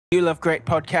you love great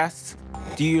podcasts?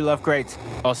 Do you love great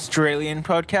Australian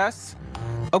podcasts?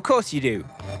 Of course you do.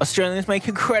 Australians make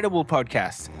incredible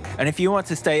podcasts. And if you want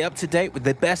to stay up to date with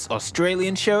the best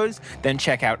Australian shows, then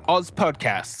check out Oz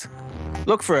Podcasts.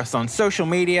 Look for us on social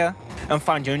media and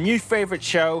find your new favourite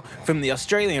show from the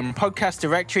Australian podcast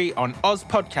directory on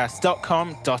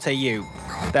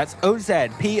ozpodcast.com.au. That's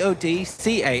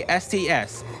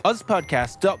OZPODCASTS,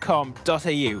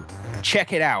 ozpodcast.com.au.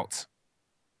 Check it out.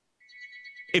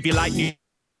 If you like new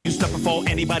stuff before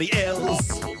anybody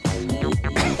else,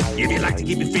 if you like to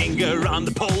keep your finger on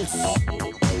the pulse,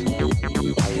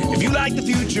 if you like the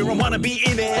future and want to be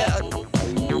in it,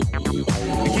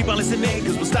 keep on listening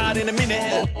because we'll start in a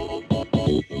minute.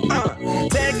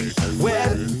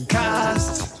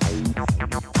 Techwebcast,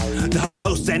 the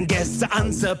hosts and guests are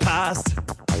unsurpassed.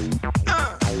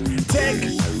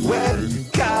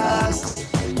 Techwebcast,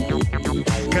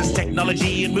 because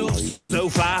technology, it moves so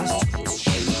fast.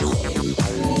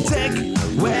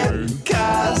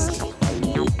 Techwebcast,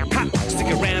 ha, stick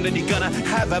around and you're gonna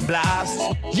have a blast.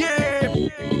 Yeah!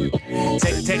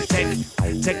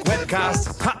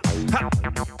 Techwebcast, ha, ha.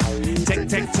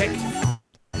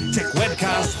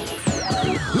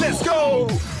 Techwebcast. Let's go!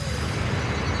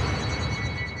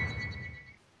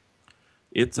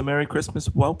 It's a Merry Christmas.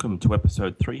 Welcome to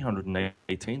episode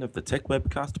 318 of the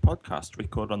Techwebcast podcast,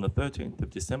 recorded on the 13th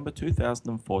of December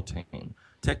 2014.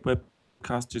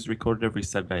 Techwebcast is recorded every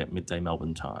Saturday at midday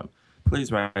Melbourne time.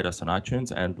 Please rate us on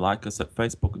iTunes and like us at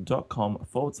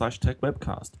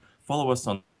facebook.com/Techwebcast. Follow us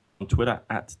on Twitter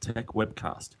at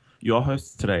Techwebcast. Your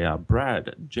hosts today are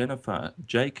Brad, Jennifer,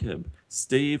 Jacob,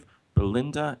 Steve,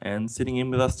 Belinda, and sitting in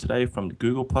with us today from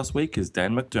Google Plus Week is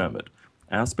Dan McDermott.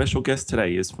 Our special guest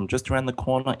today is from just around the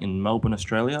corner in Melbourne,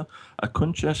 Australia.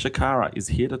 Aakanksha Chhikara is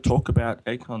here to talk about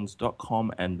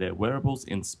Aakanksha.com and their wearables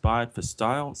inspired for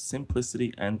style,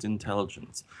 simplicity, and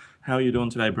intelligence. How are you doing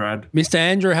today, Brad? Mr.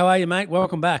 Andrew, how are you, mate?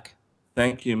 Welcome back.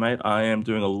 Thank you, mate. I am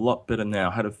doing a lot better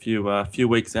now. Had a few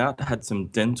weeks out, had some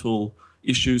dental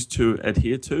issues to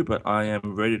adhere to, but I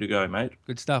am ready to go, mate.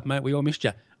 Good stuff, mate. We all missed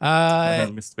you. I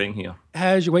missed being here.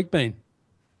 How's your week been?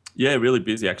 Yeah, really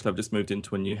busy, actually. I've just moved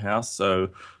into a new house,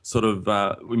 so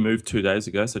we moved 2 days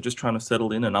ago, so just trying to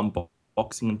settle in and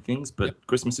unboxing and things, but yep.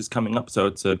 Christmas is coming up, so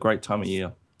it's a great time of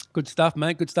year. Good stuff,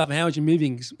 mate. Good stuff. How was your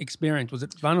moving experience? Was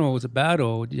it fun or was it bad,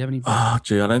 or did you have any fun? Oh,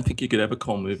 gee, I don't think you could ever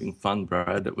call moving fun,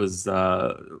 Brad. It was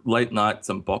late nights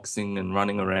unboxing and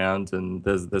running around, and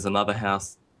there's another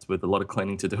house with a lot of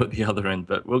cleaning to do at the other end,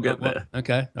 but we'll get there.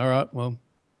 Okay, all right, well,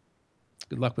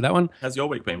 good luck with that one. How's your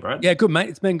week been, Brad? Yeah, good, mate.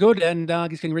 It's been good, and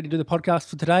just getting ready to do the podcast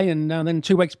for today, and then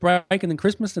 2 weeks break, and then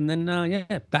Christmas, and then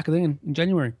back again in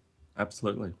January.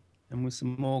 Absolutely. And with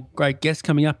some more great guests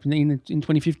coming up in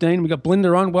 2015. We got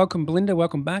Belinda on. Welcome, Belinda.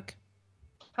 Welcome back.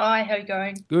 Hi, how you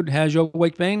going? Good. How's your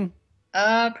week been?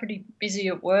 Pretty busy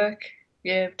at work.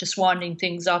 Yeah, just winding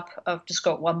things up. I've just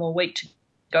got one more week to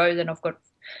go. Then I've got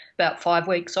about 5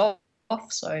 weeks off.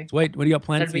 So sweet. What do you got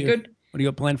planned? That'd be good. What do you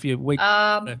got planned for your week?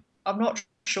 I'm not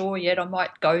sure yet. I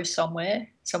might go somewhere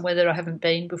that I haven't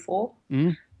been before.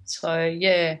 Mm. So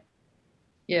yeah,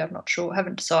 I'm not sure.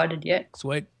 Haven't decided yet.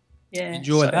 Sweet. Yeah,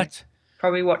 enjoy that.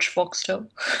 Probably watch Foxtel.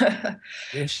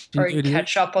 Yes, probably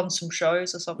catch up on some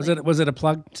shows or something. Was it a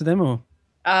plug to them or?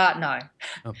 No.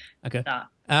 Oh, okay. No.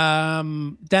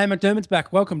 Dan McDermott's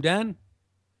back. Welcome, Dan.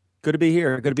 Good to be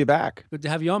here. Good to be back. Good to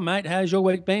have you on, mate. How's your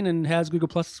week been, and how's Google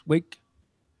Plus Week,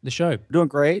 the show? Doing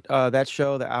great. That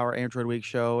show, our Android Week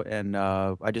show, and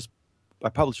I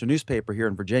published a newspaper here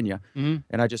in Virginia, and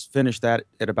I just finished that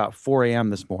at about 4 a.m.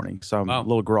 this morning, so I'm a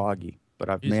little groggy, but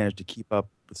I've managed to keep up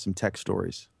with some tech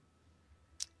stories.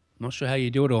 Not sure how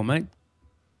you do it all, mate.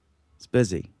 It's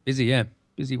busy. Busy, yeah.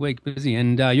 Busy week, busy.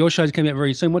 And your show's coming out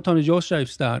very soon. What time does your show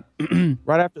start?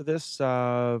 Right after this,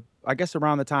 I guess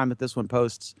around the time that this one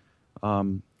posts.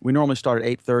 We normally start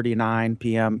at 8:30, 9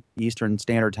 p.m. Eastern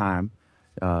Standard Time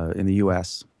in the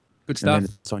U.S. Good stuff. And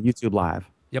then it's on YouTube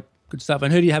Live. Yep, good stuff.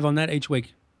 And who do you have on that each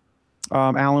week?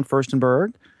 Alan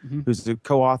Furstenberg, who's the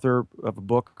co-author of a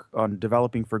book on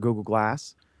developing for Google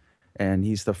Glass. And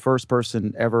he's the first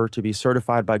person ever to be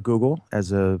certified by Google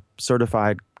as a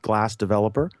certified glass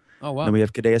developer. Oh, wow. And we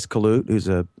have Kadeus Kalut, who's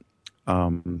a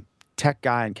tech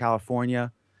guy in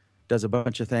California, does a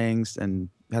bunch of things and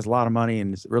has a lot of money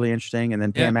and is really interesting. And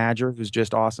then Pam Adger, who's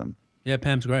just awesome. Yeah,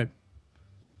 Pam's great.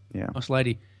 Yeah. Nice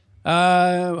lady. Who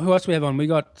else do we have on? We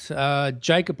got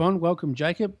Jacob on. Welcome,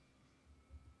 Jacob.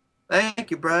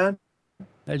 Thank you, Brad.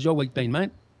 How's your week been,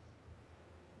 mate?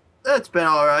 It's been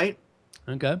all right.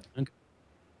 Okay.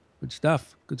 Good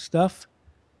stuff. Good stuff.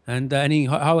 And any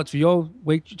highlights for your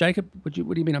week, Jacob? What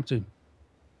have you been up to?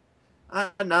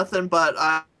 Nothing, but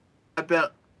I've been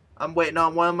I'm waiting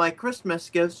on one of my Christmas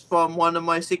gifts from one of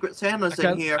my Secret Santas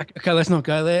in here. Okay, let's not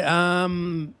go there.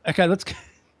 Okay, let's go.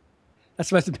 That's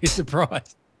supposed to be a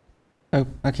surprise. Oh,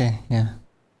 okay, yeah.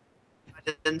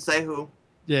 I didn't say who.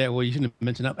 Yeah, well, you shouldn't have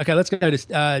mentioned that. Okay, let's go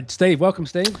to Steve. Welcome,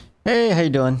 Steve. Hey, how you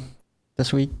doing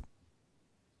this week?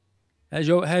 How's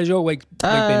your week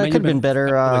been? Could have been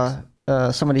better.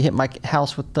 Somebody hit my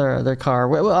house with their car.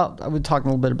 Well, I was talking a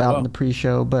little bit about in the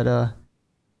pre-show, but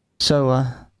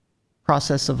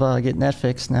process of getting that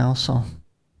fixed now. So,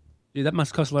 dude, that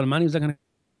must cost a lot of money. Is that going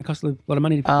to cost a lot of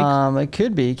money to fix? It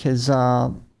could be because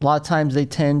a lot of times they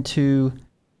tend to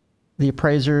the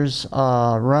appraisers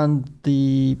run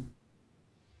the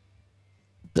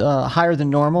higher than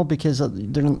normal because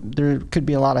there could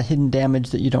be a lot of hidden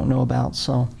damage that you don't know about.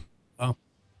 So,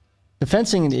 the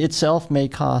fencing itself may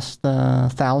cost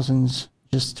thousands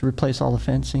just to replace all the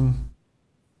fencing.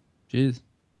 Jeez.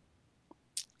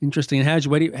 Interesting. And how's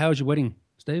your wedding,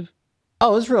 Steve?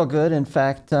 Oh, it was real good. In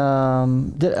fact,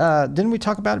 didn't we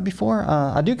talk about it before?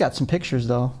 I do got some pictures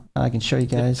though. I can show you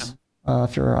guys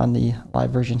if you're on the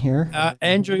live version here.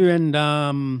 Andrew and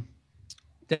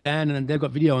Dan, and they've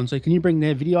got video on. So can you bring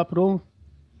their video up at all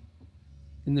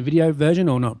in the video version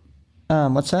or not?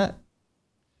 What's that?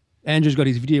 Andrew's got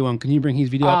his video on. Can you bring his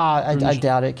video up? I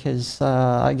doubt it because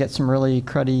I get some really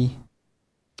cruddy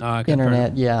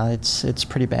internet. Yeah, it's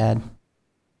pretty bad.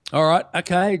 All right.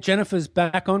 Okay. Jennifer's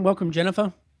back on. Welcome,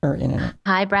 Jennifer. Or internet.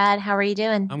 Hi, Brad. How are you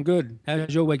doing? I'm good.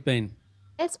 How's your week been?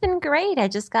 It's been great. I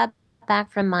just got back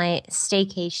from my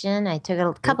staycation. I took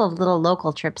a couple of little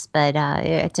local trips, but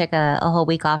I took a whole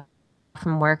week off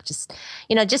from work just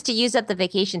to use up the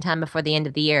vacation time before the end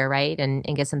of the year, right? And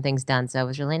get some things done. So it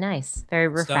was really nice. Very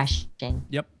refreshing.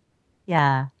 Yep.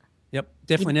 Yeah. Yep.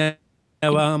 Definitely.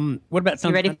 Now, what about Sons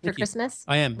You ready of Anarchy? for Christmas?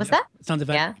 I am. What's that? Sons of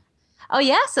Anarchy. Yeah. Oh,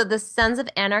 yeah. So the Sons of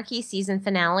Anarchy season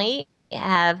finale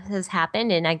has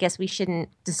happened, and I guess we shouldn't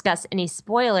discuss any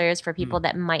spoilers for people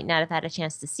that might not have had a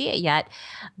chance to see it yet.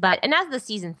 And not the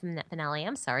season finale,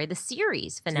 I'm sorry, the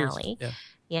series finale.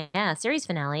 Series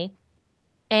finale.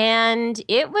 And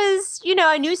it was,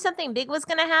 I knew something big was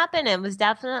going to happen. It was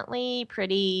definitely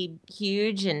pretty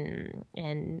huge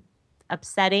and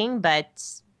upsetting, but,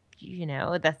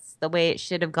 that's the way it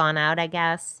should have gone out, I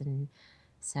guess. And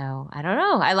so, I don't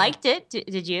know. I liked it.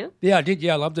 Did you? Yeah, I did.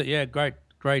 Yeah, I loved it. Yeah, great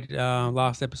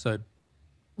last episode.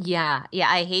 Yeah.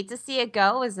 I hate to see it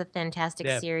go. It was a fantastic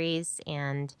series,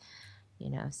 and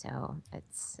so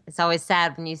it's always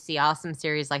sad when you see awesome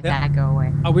series like that go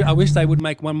away. I wish they would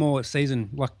make one more season,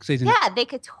 like season. Yeah, they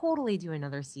could totally do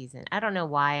another season. I don't know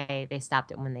why they stopped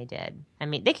it when they did. I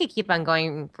mean, they could keep on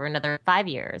going for another 5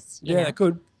 years. You know? They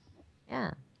could.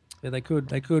 Yeah, they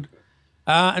could.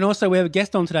 And also, we have a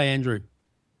guest on today, Andrew.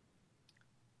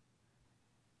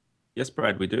 Yes,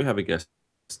 Brad, we do have a guest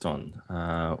on.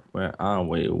 Where are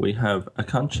we? We have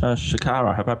Aakanksha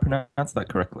Chhikara. Have I pronounced that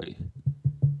correctly?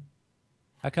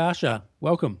 Aakanksha,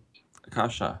 welcome.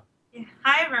 Aakanksha. Yeah.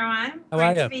 Hi, everyone. How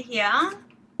Great are to be here.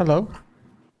 Hello.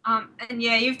 And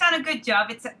yeah, you've done a good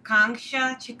job. It's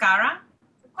Aakanksha Chhikara.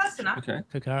 Close enough. Okay.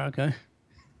 Chhikara, okay.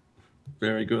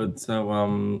 Very good.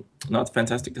 So, it's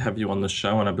fantastic to have you on the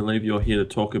show, and I believe you're here to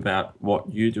talk about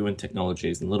what you do in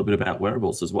technologies and a little bit about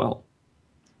wearables as well.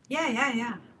 Yeah.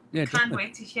 Can't definitely.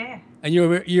 wait to share. And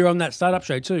you're on that startup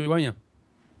show too, weren't you?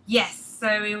 Yes.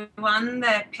 So we won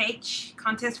the page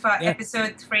contest for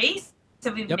episode 3.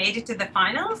 So we've made it to the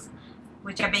finals,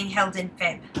 which are being held in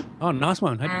Feb. Oh, nice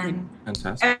one. And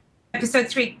fantastic. Episode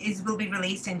 3 will be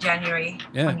released in January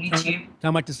on YouTube.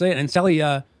 Can't wait to see it. And Sally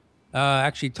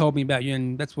actually told me about you,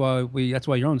 and that's why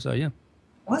you're on. So yeah.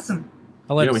 Awesome.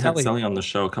 We had Sally on the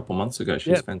show a couple months ago.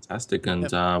 She's fantastic, and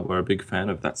we're a big fan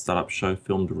of that startup show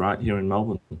filmed right here in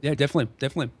Melbourne. Yeah,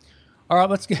 definitely. All right,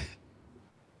 let's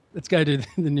go to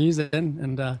the news then,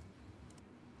 and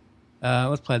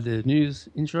let's play the news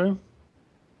intro.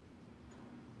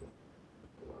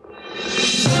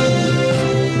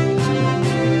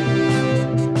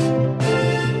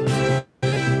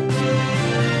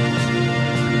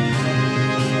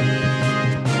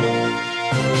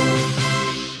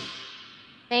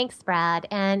 Thanks, Brad.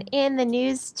 And in the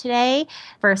news today,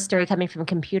 first story coming from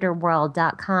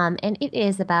computerworld.com, and it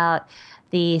is about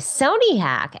the Sony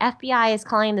hack. FBI is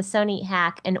calling the Sony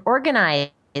hack an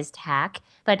organized hack,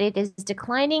 but it is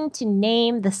declining to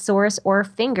name the source or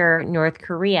finger North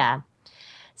Korea.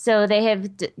 So they have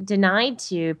denied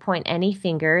to point any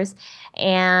fingers,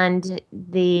 and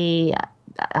the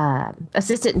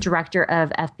assistant director of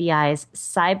FBI's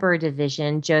cyber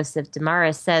division, Joseph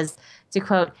Damaris, says To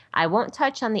quote, I won't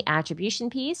touch on the attribution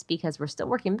piece because we're still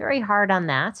working very hard on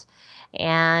that.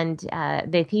 And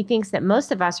he thinks that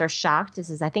most of us are shocked. This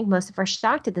is, I think most of us are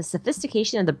shocked at the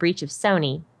sophistication of the breach of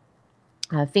Sony.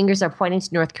 Fingers are pointing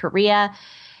to North Korea.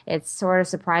 It's sort of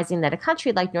surprising that a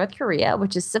country like North Korea,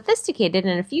 which is sophisticated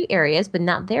in a few areas, but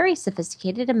not very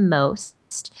sophisticated in most,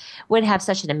 would have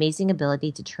such an amazing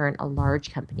ability to turn a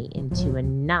large company into a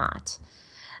not.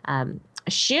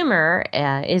 Schumer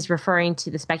is referring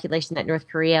to the speculation that North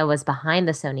Korea was behind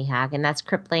the Sony hack, and that's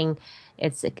crippling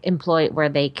its where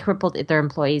they crippled their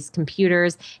employees'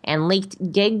 computers and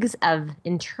leaked gigs of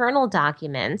internal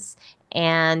documents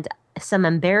and some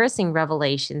embarrassing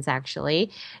revelations,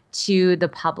 actually, to the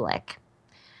public.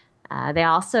 They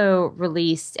also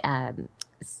released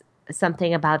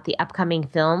something about the upcoming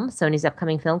film, Sony's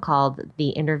upcoming film called The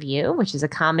Interview, which is a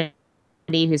comedy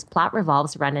whose plot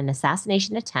revolves around an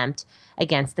assassination attempt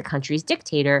against the country's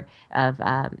dictator of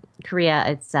Korea.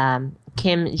 It's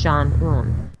Kim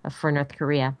Jong-un for North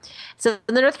Korea. So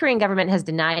the North Korean government has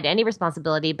denied any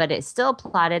responsibility, but it still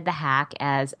applauded the hack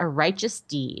as a righteous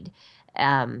deed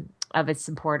of its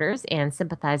supporters and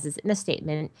sympathizes in a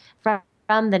statement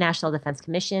from the National Defense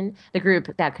Commission, the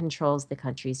group that controls the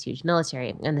country's huge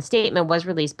military. And the statement was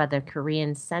released by the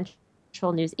Korean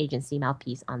Central News Agency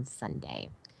mouthpiece on Sunday.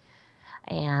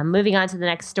 And moving on to the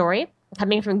next story,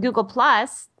 coming from Google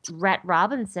Plus, Rhett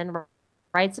Robinson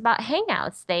writes about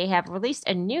Hangouts. They have released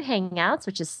a new Hangouts,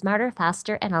 which is smarter,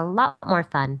 faster, and a lot more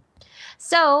fun.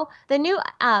 So the new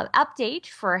update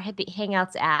for the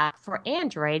Hangouts app for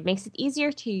Android makes it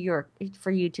easier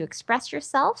for you to express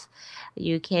yourself.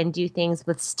 You can do things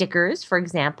with stickers, for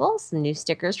example, some new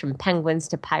stickers from penguins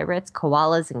to pirates,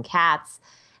 koalas, and cats,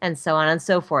 and so on and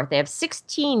so forth. They have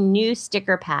 16 new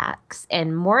sticker packs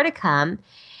and more to come.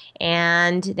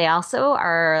 And they also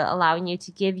are allowing you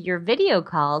to give your video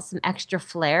calls some extra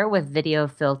flair with video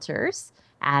filters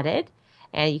added.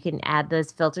 And you can add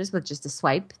those filters with just a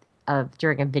swipe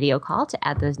during a video call to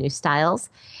add those new styles.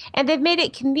 And they've made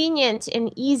it convenient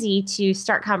and easy to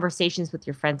start conversations with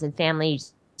your friends and family. You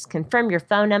just confirm your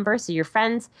phone number so your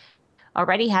friends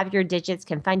already have your digits,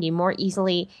 can find you more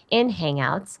easily in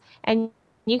Hangouts. And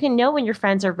you can know when your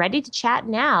friends are ready to chat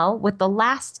now with the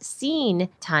last seen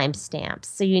timestamps,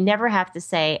 so you never have to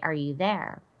say, are you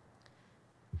there?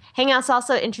 Hangouts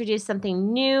also introduced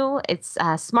something new. It's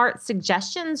smart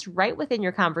suggestions right within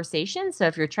your conversation. So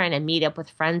if you're trying to meet up with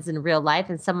friends in real life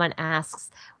and someone asks,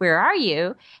 where are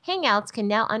you? Hangouts can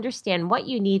now understand what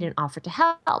you need and offer to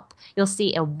help. You'll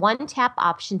see a one-tap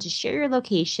option to share your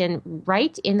location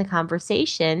right in the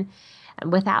conversation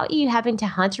without you having to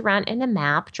hunt around in a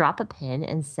map, drop a pin,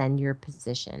 and send your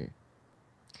position.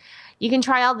 You can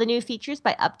try all the new features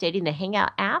by updating the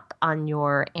Hangout app on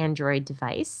your Android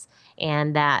device.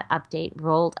 And that update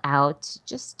rolled out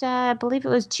just, I believe it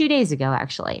was 2 days ago,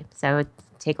 actually. So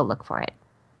take a look for it.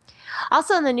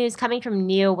 Also in the news coming from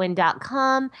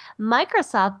neowin.com,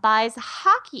 Microsoft buys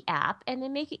hockey app and they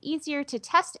make it easier to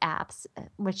test apps,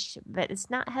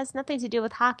 but has nothing to do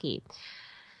with hockey.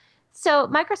 So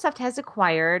Microsoft has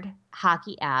acquired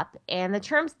Hockey app, and the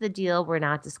terms of the deal were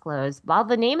not disclosed. While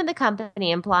the name of the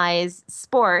company implies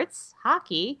sports,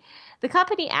 hockey, the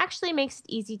company actually makes it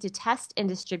easy to test and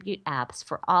distribute apps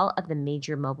for all of the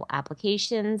major mobile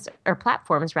applications, or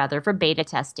platforms rather, for beta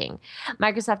testing.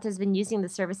 Microsoft has been using the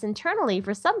service internally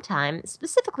for some time,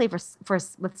 specifically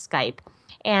with Skype,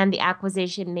 and the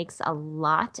acquisition makes a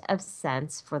lot of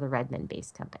sense for the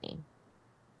Redmond-based company.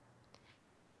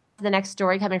 The next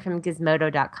story coming from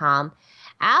Gizmodo.com.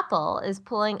 Apple is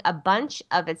pulling a bunch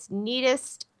of its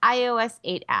neatest iOS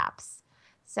 8 apps.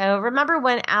 So remember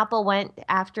when Apple went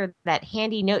after that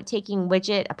handy note-taking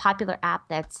widget, a popular app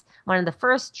that's one of the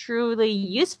first truly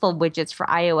useful widgets for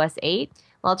iOS 8?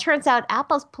 Well, it turns out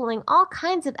Apple's pulling all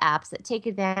kinds of apps that take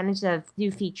advantage of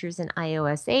new features in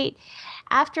iOS 8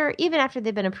 even after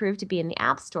they've been approved to be in the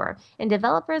App Store. And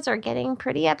developers are getting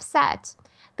pretty upset.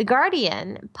 The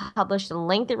Guardian published a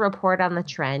lengthy report on the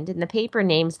trend, and the paper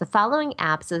names the following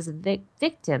apps as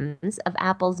victims of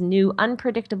Apple's new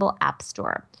unpredictable App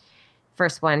Store.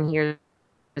 First one here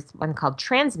is one called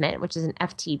Transmit, which is an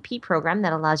FTP program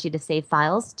that allows you to save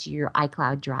files to your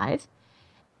iCloud drive.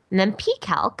 And then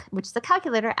pCalc, which is a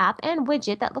calculator app and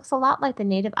widget that looks a lot like the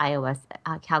native iOS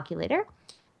calculator.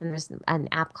 And there's an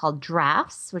app called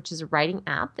Drafts, which is a writing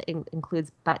app that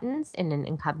includes buttons and an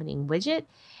accompanying widget.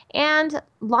 And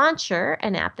Launcher,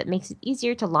 an app that makes it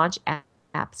easier to launch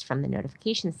apps from the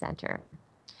notification center.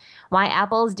 Why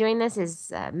Apple is doing this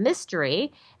is a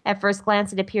mystery. At first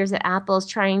glance, it appears that Apple is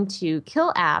trying to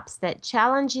kill apps that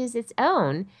challenges its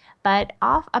own. But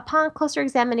upon closer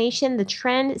examination, the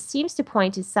trend seems to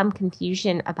point to some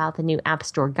confusion about the new App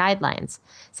Store guidelines.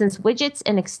 Since widgets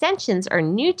and extensions are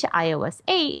new to iOS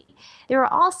 8, there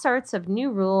are all sorts of new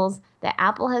rules that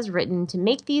Apple has written to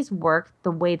make these work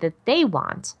the way that they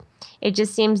want. It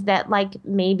just seems that, like,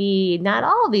 maybe not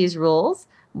all of these rules,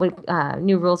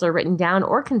 new rules are written down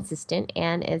or consistent,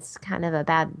 and it's kind of a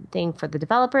bad thing for the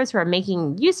developers who are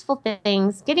making useful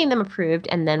things, getting them approved,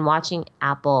 and then watching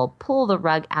Apple pull the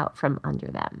rug out from under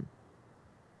them.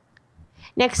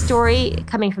 Next story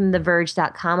coming from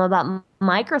TheVerge.com about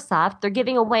Microsoft. They're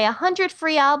giving away 100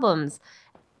 free albums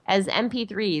as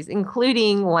MP3s,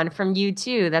 including one from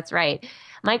U2. That's right.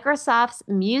 Microsoft's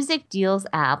Music Deals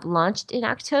app launched in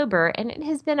October, and it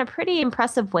has been a pretty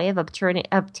impressive way of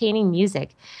obtaining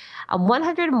music.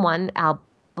 101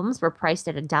 albums were priced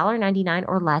at $1.99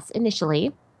 or less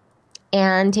initially,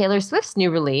 and Taylor Swift's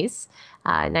new release,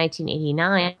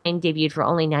 1989, debuted for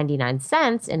only 99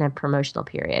 cents in a promotional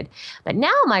period. But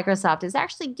now Microsoft is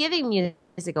actually giving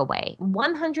music away.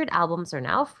 100 albums are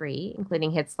now free, including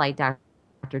hits like Dr.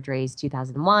 Dre's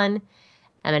 2001,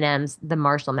 Eminem's The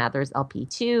Marshall Mathers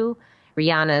LP2,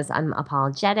 Rihanna's I'm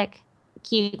Apologetic,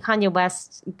 Kanye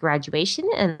West's Graduation,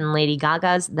 and Lady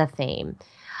Gaga's The Fame.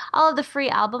 All of the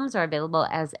free albums are available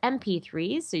as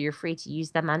MP3s, so you're free to use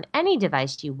them on any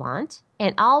device you want.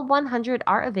 And all 100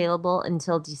 are available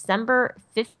until December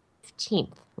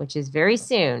 15th, which is very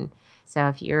soon. So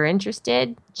if you're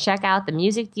interested, check out the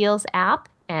Music Deals app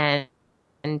and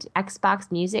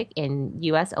Xbox Music in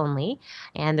US only.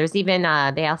 And there's even,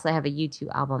 they also have a U2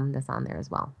 album that's on there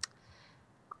as well.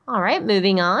 All right,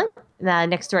 moving on. The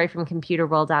next story from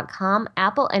computerworld.com,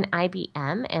 Apple and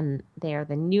IBM, and they are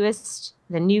the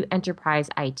new enterprise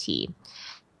IT.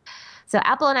 So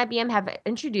Apple and IBM have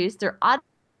introduced their autumn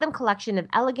collection of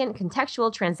elegant,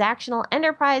 contextual, transactional,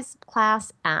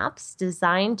 enterprise-class apps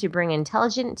designed to bring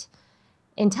intelligence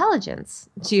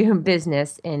to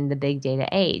business in the big data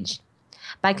age.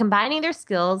 By combining their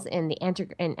skills in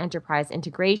enterprise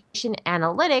integration,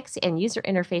 analytics, and user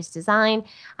interface design,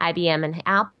 IBM and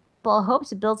Apple hope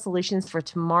to build solutions for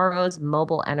tomorrow's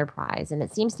mobile enterprise, and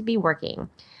it seems to be working.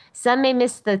 Some may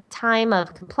miss the time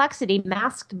of complexity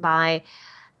masked by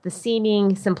the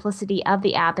seeming simplicity of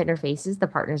the app interfaces the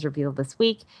partners revealed this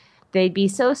week. They'd be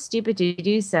so stupid to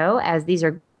do so, as these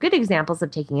are good examples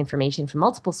of taking information from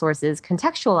multiple sources,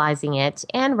 contextualizing it,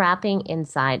 and wrapping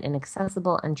inside an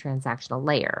accessible and transactional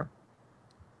layer.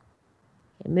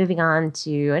 Okay, moving on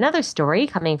to another story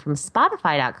coming from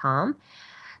Spotify.com.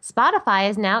 Spotify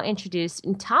has now introduced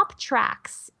top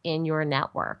tracks in your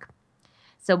network.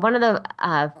 So one of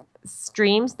the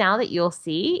streams now that you'll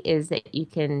see is that you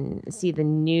can see the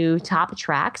new top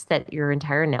tracks that your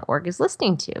entire network is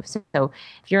listening to. So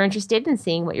if you're interested in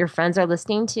seeing what your friends are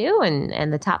listening to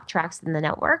and the top tracks in the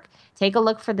network, take a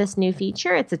look for this new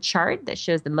feature. It's a chart that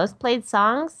shows the most played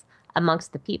songs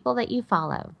amongst the people that you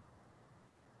follow.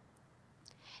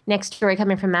 Next story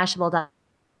coming from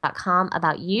Mashable.com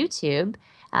about YouTube.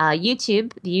 The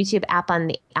YouTube app on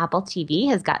the Apple TV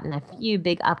has gotten a few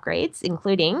big upgrades,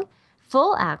 including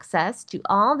full access to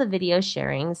all the video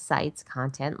sharing sites'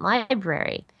 content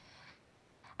library.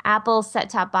 Apple's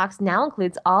set-top box now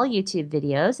includes all YouTube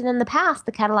videos, and in the past,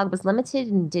 the catalog was limited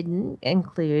and didn't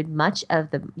include much of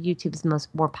the YouTube's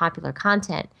more popular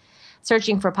content.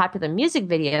 Searching for a popular music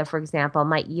video, for example,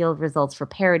 might yield results for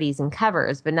parodies and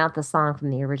covers, but not the song from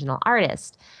the original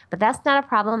artist. But that's not a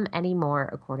problem anymore,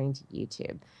 according to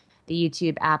YouTube. The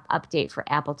YouTube app update for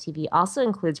Apple TV also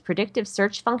includes predictive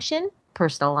search function,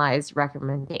 personalized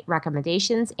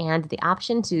recommendations, and the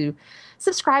option to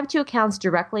subscribe to accounts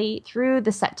directly through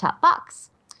the set-top box.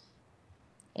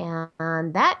 And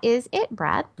that is it,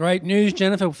 Brad. Great news,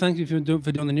 Jennifer. Thank you for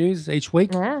doing the news each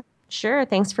week. Yeah, sure.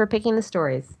 Thanks for picking the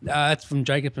stories. That's from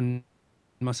Jacob and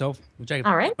myself. Jacob,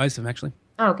 all right. Most of them, actually.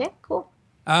 Okay, cool.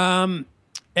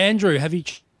 Andrew, have you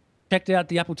checked out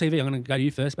the Apple TV? I'm going to go to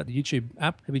you first about the YouTube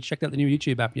app. Have you checked out the new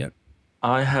YouTube app yet?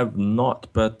 I have not,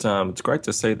 but it's great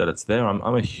to see that it's there.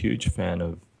 I'm a huge fan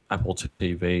of Apple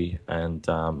TV, and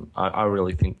I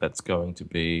really think that's going to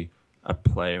be a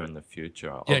player in the future.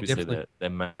 Yeah, obviously, their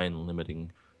main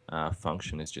limiting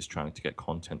function is just trying to get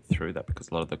content through that, because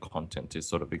a lot of the content is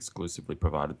sort of exclusively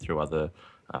provided through other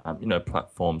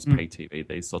platforms, pay TV,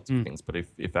 these sorts of things. But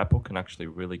if Apple can actually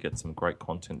really get some great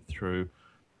content through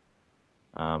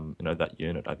that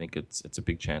unit, I think it's a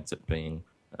big chance at being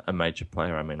a major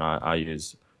player. I mean, I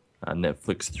use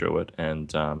Netflix through it,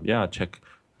 and I check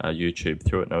YouTube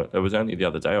through it. No, it was only the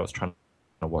other day I was trying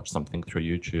to watch something through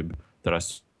YouTube that I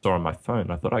saw on my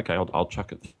phone. I thought, okay, I'll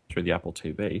chuck it through the Apple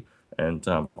TV, and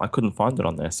I couldn't find it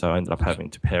on there, so I ended up having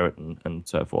to pair it and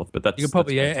so forth. But you can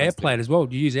probably AirPlay it as well.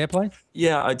 Do you use AirPlay?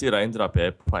 Yeah, I did. I ended up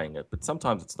AirPlaying it, but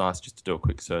sometimes it's nice just to do a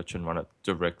quick search and run it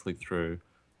directly through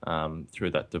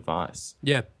that device.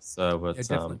 Yeah. So it's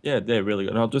they're really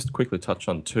good. And I'll just quickly touch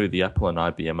on too the Apple and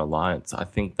IBM alliance. I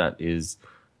think that is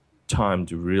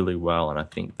timed really well, and I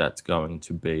think that's going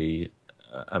to be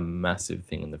a massive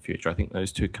thing in the future. I think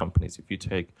those two companies, if you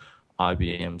take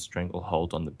IBM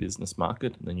stranglehold on the business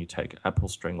market and then you take Apple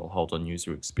stranglehold on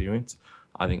user experience,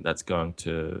 I think that's going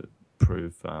to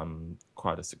prove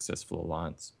quite a successful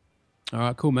alliance. All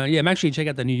right, cool, man. Yeah, make sure you check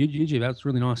out the new YouTube. That's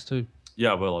really nice too.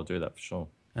 Yeah, well, I'll do that for sure.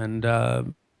 And all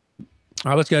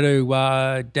right, let's go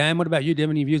to Dan. What about you? Do you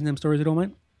have any views on them stories at all,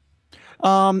 mate?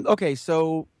 Okay,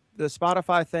 so the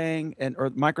Spotify thing or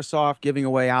Microsoft giving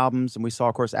away albums, and we saw,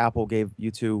 of course, Apple gave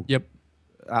U2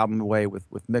 album away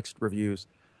with mixed reviews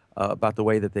about the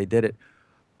way that they did it.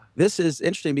 This is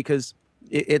interesting because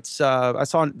it's I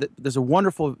saw there's a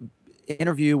wonderful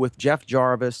interview with Jeff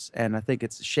Jarvis, and I think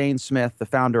it's Shane Smith, the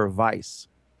founder of Vice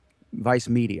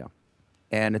Media.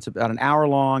 And it's about an hour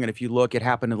long, and if you look, it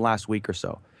happened in the last week or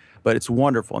so. But it's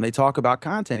wonderful, and they talk about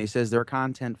content. He says they're a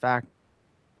content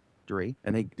factory,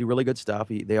 and they do really good stuff.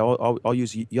 They all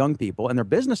use young people, and their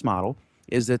business model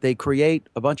is that they create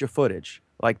a bunch of footage.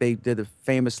 Like they did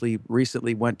famously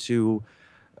recently went to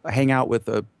hang out with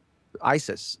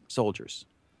ISIS soldiers,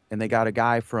 and they got a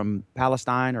guy from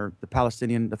Palestine or the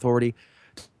Palestinian Authority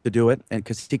to do it, and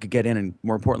because he could get in and,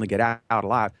 more importantly, get out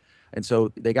alive. And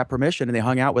so they got permission, and they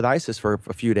hung out with ISIS for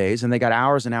a few days, and they got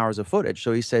hours and hours of footage.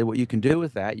 So he said what you can do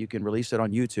with that, you can release it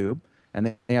on YouTube,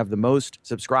 and they have the most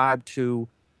subscribed to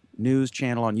news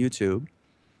channel on YouTube,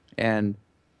 and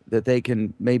that they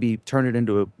can maybe turn it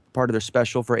into a part of their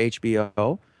special for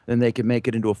HBO. Then they can make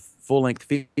it into a full-length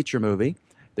feature movie.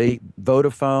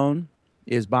 Vodafone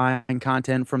is buying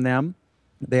content from them.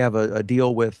 They have a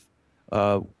deal with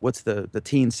what's the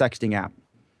teen sexting app?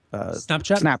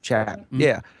 Snapchat. Mm-hmm.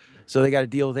 Yeah. So they got a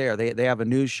deal there. They have a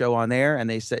news show on there,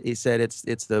 and he said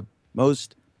it's the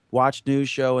most watched news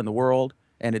show in the world,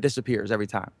 and it disappears every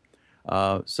time.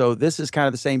 So this is kind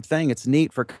of the same thing. It's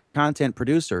neat for content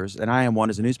producers, and I am one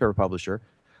as a newspaper publisher,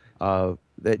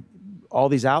 that all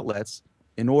these outlets,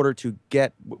 in order to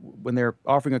get, when they're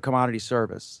offering a commodity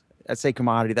service, I say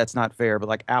commodity, that's not fair, but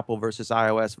like Apple versus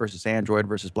iOS versus Android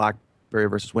versus BlackBerry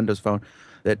versus Windows Phone,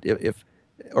 that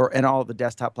and all of the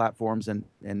desktop platforms and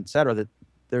et cetera, that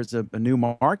there's a new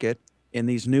market in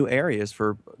these new areas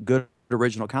for good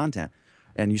original content.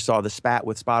 And you saw the spat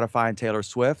with Spotify and Taylor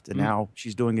Swift, and now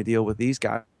she's doing a deal with these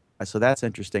guys. So that's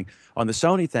interesting. On the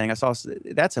Sony thing, I saw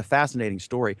that's a fascinating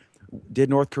story. Did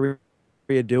North Korea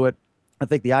do it? I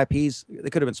think the IPs, they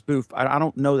could have been spoofed. I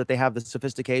don't know that they have the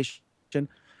sophistication.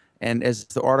 And as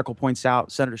the article points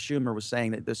out, Senator Schumer was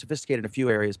saying that they're sophisticated in a few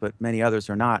areas, but many others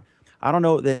are not. I don't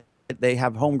know that they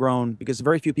have homegrown, because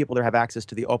very few people there have access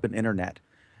to the open internet.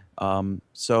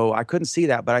 So I couldn't see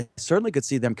that, but I certainly could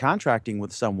see them contracting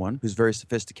with someone who's very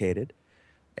sophisticated.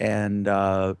 And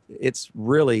it's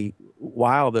really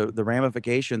wild, the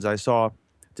ramifications. I saw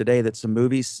today that some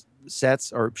movie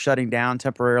sets are shutting down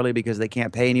temporarily because they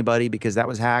can't pay anybody because that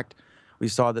was hacked. We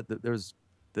saw that there's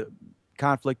the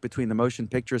conflict between the Motion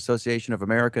Picture Association of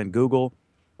America and Google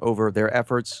over their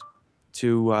efforts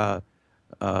to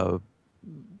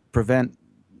prevent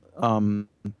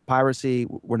piracy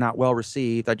were not well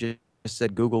received. I just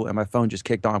said Google, and my phone just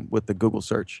kicked on with the Google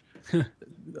search.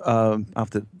 I'll have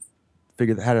to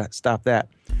figure out how to stop that.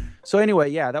 So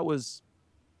anyway, yeah, that was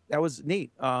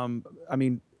neat. I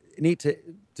mean, neat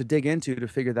to dig into to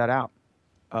figure that out.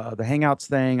 The Hangouts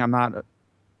thing, I'm not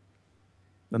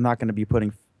going to be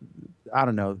putting. I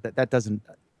don't know,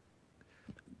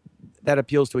 that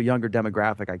appeals to a younger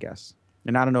demographic, I guess.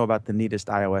 And I don't know about the neatest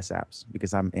iOS apps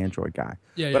because I'm an Android guy.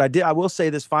 Yeah, but I will say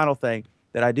this final thing,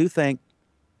 that I do think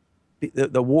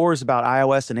the wars about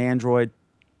iOS and Android,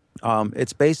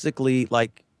 it's basically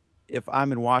like if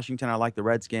I'm in Washington, I like the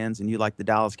Redskins, and you like the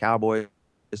Dallas Cowboys,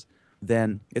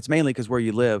 then it's mainly because where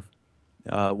you live.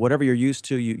 Whatever you're used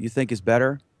to, you think is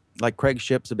better. Like Craig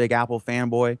Shipp's a big Apple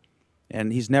fanboy,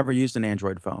 and he's never used an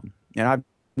Android phone. And I've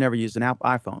never used an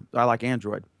iPhone. I like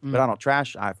Android, but I don't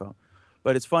trash iPhone.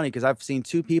 But it's funny because I've seen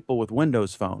two people with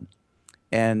Windows Phone,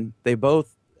 and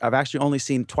I've actually only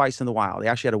seen twice in the wild. They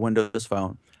actually had a Windows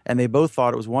Phone, and they both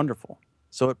thought it was wonderful.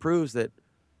 So it proves that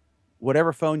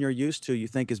whatever phone you're used to, you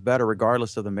think is better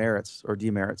regardless of the merits or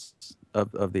demerits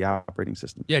of the operating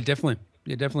system. Yeah, definitely.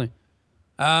 Yeah, definitely.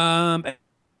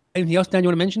 Anything else, Dan, you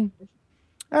want to mention?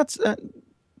 That's the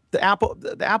Apple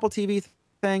TV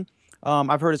thing.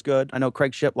 I've heard it's good. I know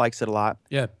Craig Shipp likes it a lot.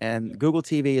 Yeah. And Google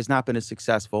TV has not been as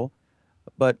successful,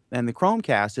 and the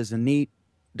Chromecast is a neat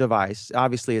device.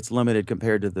 Obviously, it's limited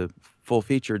compared to the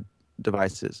full-featured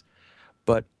devices,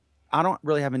 but I don't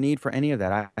really have a need for any of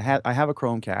that. I have a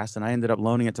Chromecast, and I ended up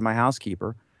loaning it to my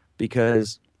housekeeper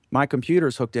because my computer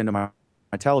is hooked into my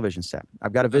television set.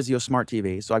 I've got a Vizio Smart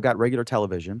TV, so I've got regular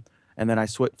television, and then I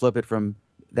flip it from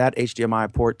that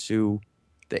HDMI port to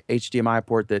the HDMI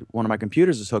port that one of my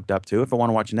computers is hooked up to. If I want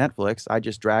to watch Netflix, I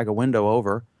just drag a window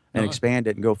over and expand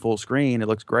it and go full screen. It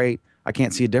looks great. I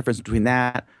can't see a difference between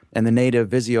that and the native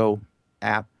Vizio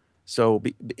app. So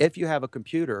if you have a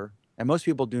computer, and most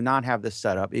people do not have this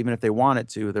set up, even if they wanted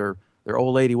to, their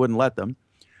old lady wouldn't let them.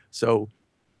 So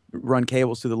run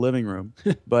cables to the living room.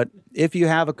 But if you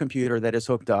have a computer that is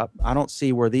hooked up, I don't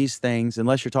see where these things,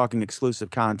 unless you're talking exclusive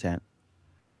content,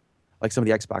 like some of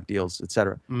the Xbox deals,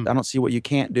 etc. I don't see what you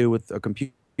can't do with a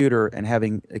computer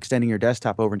and extending your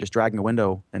desktop over and just dragging a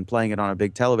window and playing it on a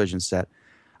big television set.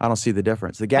 I don't see the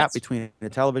difference. The gap between a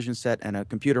television set and a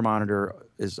computer monitor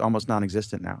is almost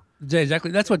non-existent now. Yeah, exactly.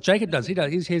 That's what Jacob does. He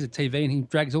has a TV and he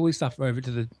drags all his stuff over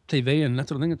to the TV, and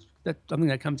that's what I think. I think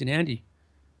that comes in handy.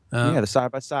 The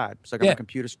side by side. So I got my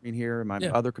computer screen here, and my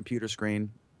other computer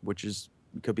screen, which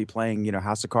could be playing,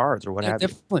 House of Cards or what have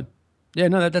definitely. Yeah,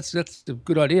 no, that's a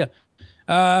good idea.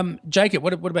 Jacob,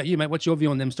 what about you, mate? What's your view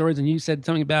on them stories? And you said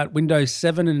something about Windows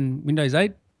 7 and Windows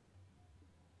 8?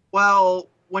 Well,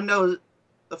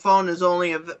 the phone is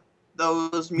only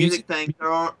those music things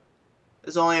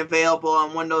is only available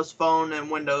on Windows Phone and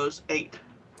Windows 8.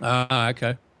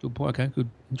 Okay. Good point. Okay, good.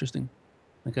 Interesting.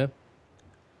 Okay.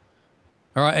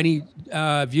 All right, any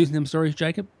views on them stories,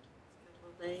 Jacob?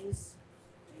 Thank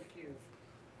you.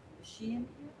 Is she in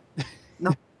here?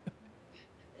 No.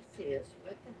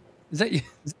 Is that you?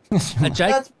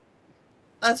 Jake?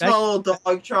 That's my little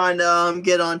dog trying to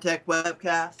get on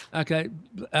Techwebcast. Okay.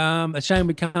 A shame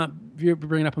we can't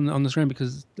bring it up on the screen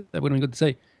because that would have been good to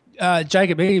see.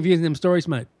 Jacob, any views on them stories,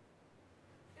 mate?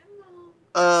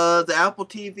 The Apple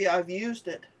TV, I've used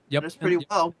it. Yep. It's pretty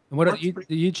well. And what the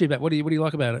YouTube app? What do you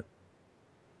like about it?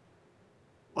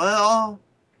 Well,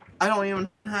 I don't even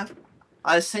have.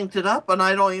 I synced it up, and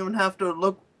I don't even have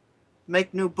to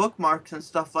make new bookmarks and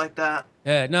stuff like that.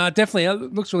 Yeah, no, definitely.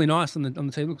 It looks really nice on the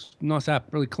TV. It looks nice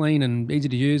app, really clean and easy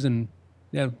to use, and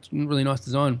it's really nice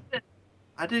design.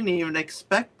 I didn't even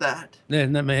expect that. Yeah,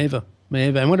 no, me either.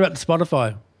 And what about the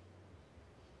Spotify?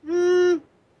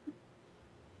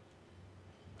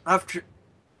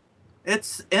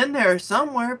 It's in there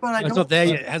somewhere, but I don't. It's not there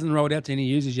yet. It hasn't rolled out to any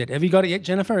users yet. Have you got it yet,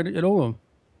 Jennifer, at all?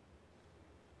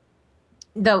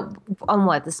 On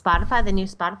what? The Spotify, the new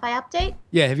Spotify update?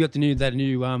 Yeah, have you got that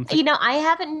new I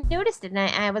haven't noticed it, and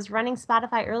I was running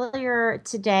Spotify earlier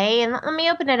today, and let me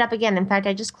open it up again. In fact,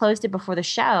 I just closed it before the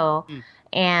show,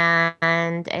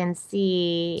 and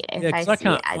see if I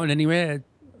can't find anywhere.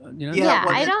 Yeah,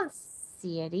 I don't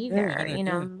see it either.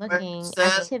 I'm looking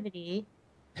activity.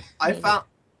 I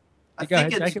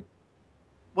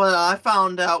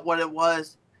found out what it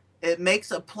was. It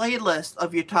makes a playlist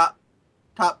of your top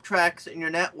tracks in your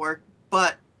network,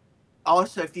 but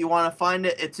also if you want to find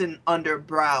it, it's under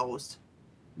browse.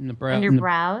 Under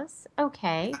browse,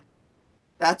 okay.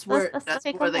 That's where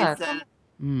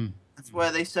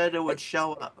they said it would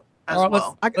show up as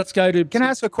well. Let's go to. Can I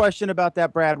ask a question about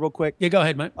that, Brad, real quick? Yeah, go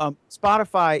ahead, mate.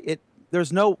 Spotify,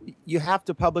 you have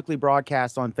to publicly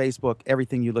broadcast on Facebook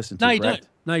everything you listen to.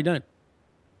 No, you don't.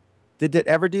 Did it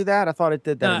ever do that? I thought it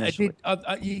did that initially.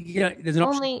 There's an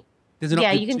option.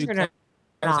 You can turn it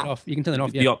off. You can turn it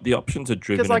off. The options are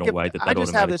driven in a way that I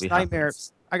just have this nightmare.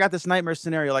 Happens. I got this nightmare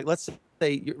scenario. Like, let's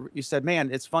say you said,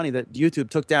 "Man, it's funny that YouTube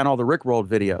took down all the Rickrolled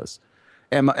videos,"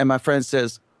 and my friend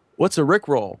says, "What's a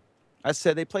Rickroll?" I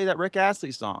said, "They play that Rick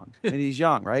Astley song," and he's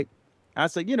young, right? I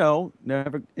said,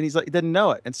 never, and he's like, he didn't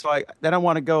know it, and so I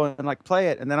want to go and play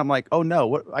it, and then I'm like, oh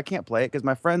no, I can't play it because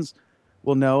my friends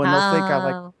will know, and they'll think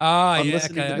I'm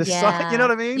listening to this song. You know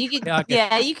what I mean?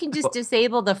 You can just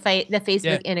disable the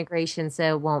Facebook integration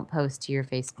so it won't post to your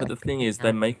Facebook. But the thing is,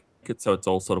 they make it so it's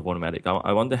all sort of automatic.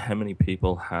 I wonder how many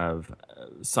people have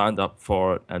signed up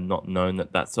for it and not known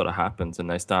that sort of happens, and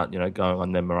they start, going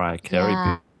on their Mariah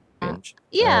Carey binge.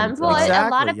 Yeah, and, well, a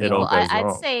lot of people,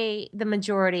 I'd say the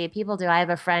majority of people do. I have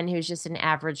a friend who's just an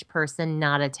average person,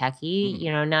 not a techie,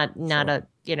 not a,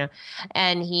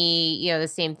 and he, the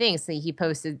same thing. So he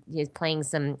posted, he's playing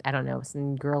some, I don't know,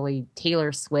 some girly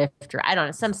Taylor Swift or I don't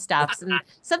know, some stuff,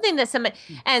 something that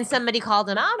somebody called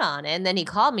him out on. And then he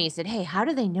called me, he said, "Hey, how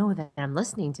do they know that I'm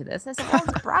listening to this?" I said, "Well,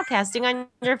 it's broadcasting on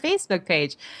your Facebook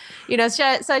page."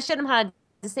 So I showed him how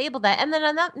to disable that. And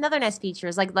then another nice feature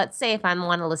is like, let's say if I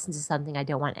want to listen to something I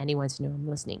don't want anyone to know I'm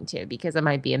listening to because I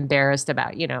might be embarrassed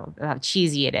about, how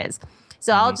cheesy it is.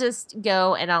 So I'll just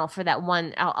go and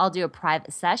I'll do a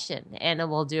private session, and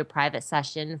we'll do a private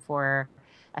session for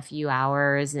a few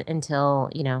hours until,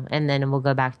 and then we'll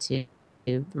go back to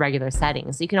regular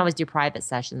settings. So you can always do private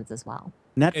sessions as well.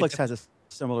 Netflix has a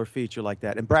similar feature like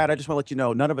that. And Brad, I just want to let you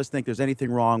know, none of us think there's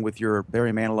anything wrong with your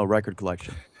Barry Manilow record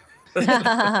collection.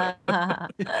 And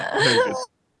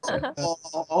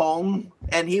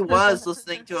he was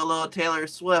listening to a little Taylor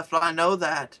Swift. I know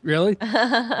that. Really?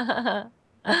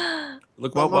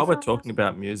 Look, while we're talking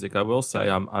about music, I will say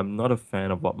I'm not a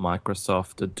fan of what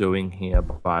Microsoft are doing here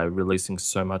by releasing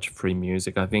so much free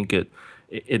music. I think it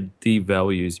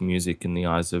devalues music in the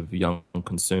eyes of young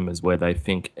consumers, where they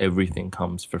think everything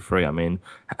comes for free. I mean,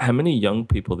 how many young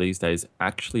people these days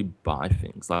actually buy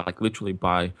things, like literally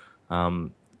buy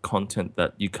content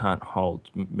that you can't hold,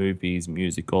 movies,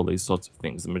 music, all these sorts of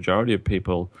things? The majority of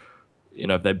people,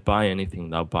 if they buy anything,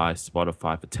 they'll buy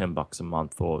Spotify for $10 a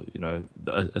month, or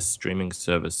a streaming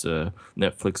service,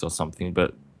 Netflix or something.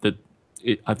 But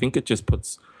I think it just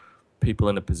puts people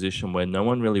in a position where no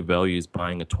one really values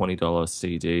buying a $20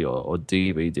 CD or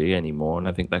DVD anymore, and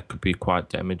I think that could be quite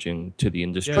damaging to the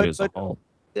industry as a whole.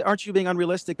 Aren't you being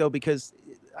unrealistic though? Because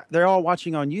they're all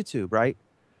watching on YouTube, right?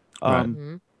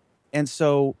 Right. And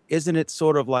so, isn't it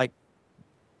sort of like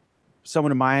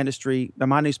someone in my industry?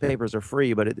 My newspapers are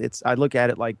free, but I look at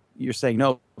it like you're saying,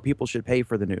 no, people should pay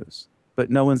for the news, but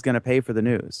no one's going to pay for the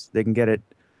news. They can get it.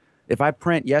 If I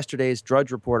print yesterday's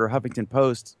Drudge Report or Huffington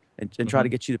Post and try to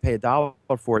get you to pay $1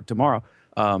 for it tomorrow,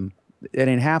 it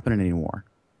ain't happening anymore.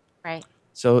 Right.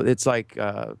 So it's like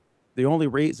the only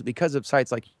reason, because of sites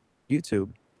like YouTube,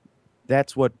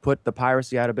 that's what put the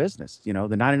piracy out of business. The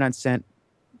 99-cent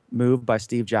move by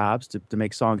Steve Jobs to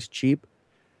make songs cheap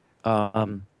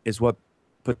is what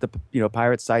put the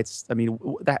pirate sites. I mean,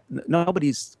 that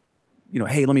nobody's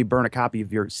hey, let me burn a copy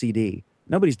of your CD.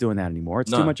 Nobody's doing that anymore.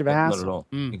 It's too much of a hassle. Not at all.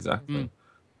 Exactly.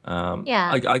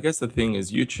 Yeah. I guess the thing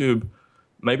is, YouTube,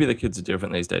 maybe the kids are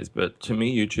different these days, but to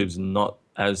me, YouTube's not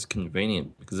as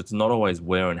convenient because it's not always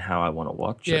where and how I want to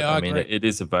watch it. I mean, it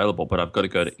is available, but I've got to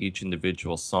go to each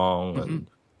individual song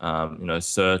and,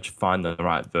 search, find the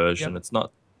right version. It's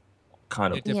not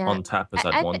kind of on tap as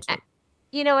I'd want to.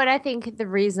 You know what? I think the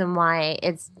reason why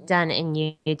it's done in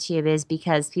YouTube is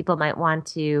because people might want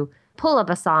to pull up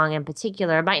a song in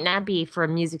particular. It might not be for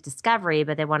music discovery,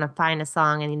 but they want to find a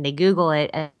song and they Google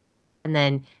it. And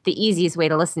then the easiest way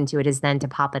to listen to it is then to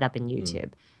pop it up in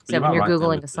YouTube. So when you're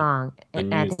Googling a song,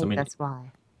 I think that's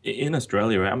why. In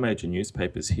Australia, our major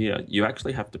newspapers here, you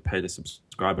actually have to pay to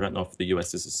subscribe. I don't know if the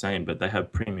US is the same, but they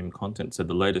have premium content. So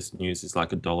the latest news is like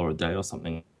 $1 a day or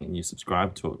something, and you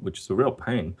subscribe to it, which is a real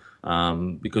pain.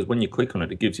 Because when you click on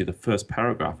it, it gives you the first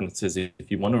paragraph, and it says if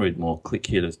you want to read more, click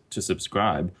here to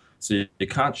subscribe. So you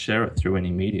can't share it through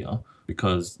any media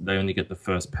because they only get the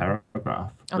first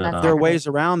paragraph. There are ways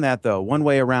around that, though. One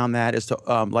way around that is to,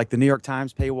 like the New York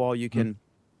Times paywall,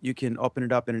 you can open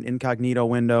it up in an incognito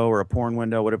window or a porn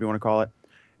window, whatever you want to call it,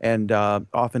 and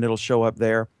often it'll show up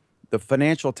there. The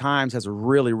Financial Times has a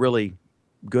really, really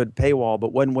good paywall,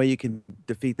 but one way you can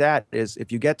defeat that is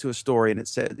if you get to a story and it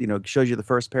says, shows you the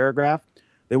first paragraph,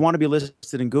 they want to be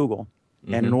listed in Google,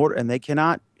 and they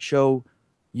cannot show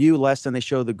you less than they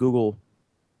show the Google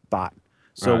bot.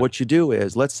 So what you do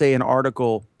is, let's say an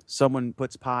article, someone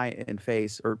puts pie in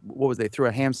face, or they threw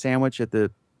a ham sandwich at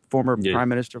the former prime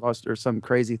minister of Australia or some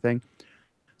crazy thing.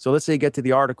 So let's say you get to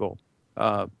the article,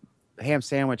 ham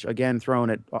sandwich again thrown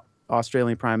at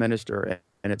Australian prime minister,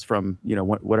 and it's from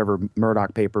whatever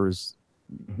Murdoch papers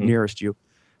nearest you.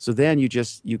 So then you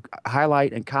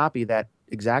highlight and copy that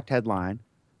exact headline,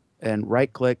 and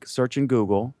right click, search in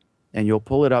Google, and you'll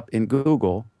pull it up in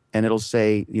Google, and it'll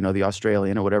say the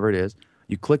Australian or whatever it is.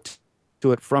 You click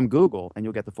to it from Google, and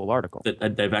you'll get the full article.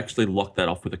 They've actually locked that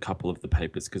off with a couple of the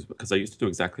papers because I used to do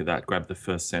exactly that. Grab the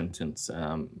first sentence,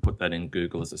 put that in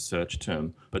Google as a search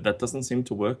term, but that doesn't seem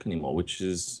to work anymore, which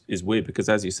is weird because,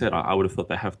 as you said, I would have thought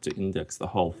they have to index the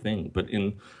whole thing. But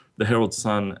in the Herald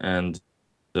Sun and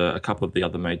a couple of the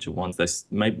other major ones,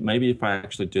 maybe if I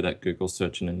actually do that Google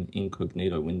search in an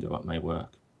incognito window, it may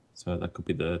work. So that could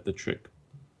be the trick.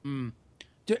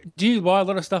 Do you buy a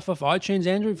lot of stuff off iTunes,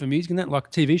 Andrew, for music and that,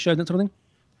 like TV shows and that sort of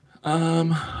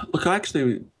thing? Look, I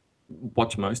actually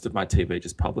watch most of my TV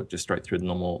just public, just straight through the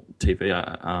normal TV.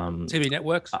 TV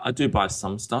networks? I do buy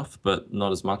some stuff, but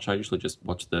not as much. I usually just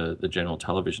watch the general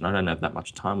television. I don't have that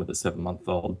much time with a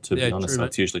 7-month-old, to be honest. So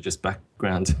it's usually just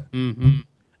background.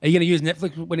 Are you going to use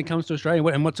Netflix when it comes to Australia?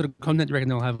 And what sort of content do you reckon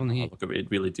they'll have on here? Look, it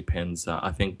really depends.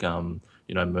 I think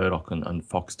Murdoch and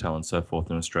Foxtel and so forth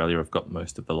in Australia have got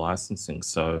most of the licensing,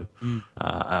 so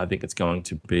I think it's going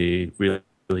to be really,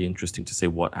 really interesting to see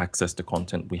what access to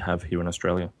content we have here in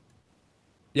Australia.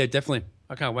 Yeah, definitely.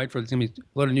 I can't wait for it. There's going to be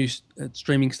a lot of new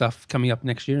streaming stuff coming up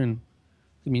next year, and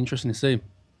it's going to be interesting to see.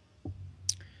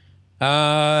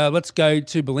 Let's go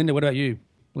to Belinda. What about you,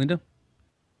 Belinda?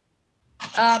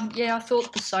 Yeah, I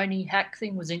thought the Sony hack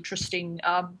thing was interesting.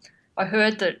 I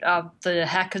heard that the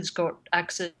hackers got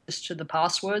access to the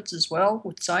passwords as well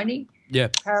with Sony. Yeah.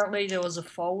 Apparently there was a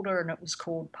folder and it was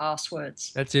called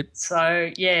passwords. That's it.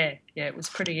 So, yeah, it was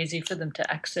pretty easy for them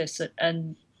to access it.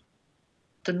 And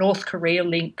the North Korea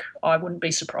link, I wouldn't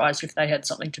be surprised if they had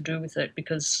something to do with it,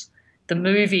 because the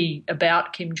movie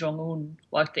about Kim Jong-un,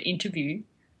 like the interview,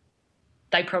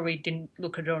 they probably didn't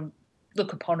look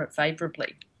upon it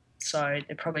favourably. So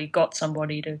they probably got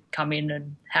somebody to come in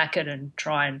and hack it and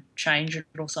try and change it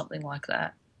or something like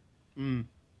that.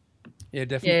 Yeah,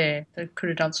 definitely. Yeah, they could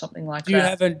have done something like Do you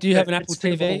have an Apple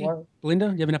TV, Belinda?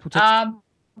 Do you have an Apple TV?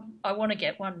 I want to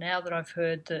get one now that I've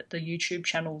heard that the YouTube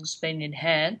channel's been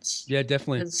enhanced. Yeah,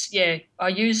 definitely. Because I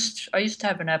used to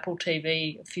have an Apple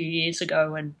TV a few years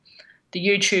ago, and the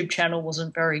YouTube channel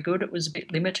wasn't very good. It was a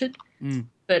bit limited.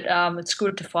 But it's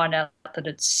good to find out that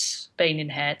it's been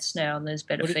enhanced now and there's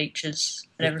better features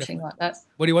and everything like that.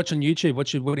 What do you watch on YouTube? What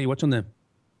do you watch on there?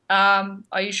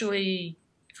 I usually,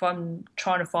 if I'm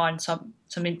trying to find some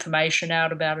information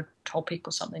out about a topic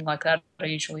or something like that, I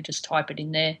usually just type it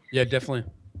in there. Yeah, definitely.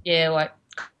 Yeah, like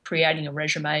creating a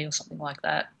resume or something like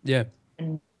that. Yeah.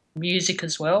 And music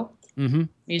as well. Mm-hmm.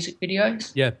 Music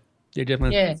videos. Yeah. Yeah,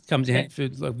 definitely. Yeah. Comes in handy for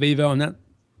like Vivo and that.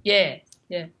 Yeah,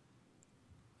 yeah.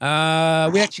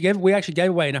 We actually gave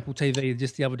away an Apple TV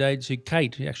just the other day to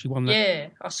Kate. Who actually won that. Yeah,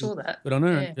 I saw that. Good on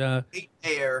her. Yeah. Kate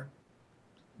Bear.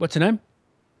 What's her name?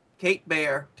 Kate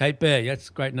Bear. Kate Bear. That's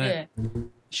a great name. Yeah.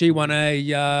 She won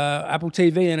a Apple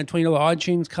TV and a $20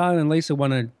 iTunes card, and Lisa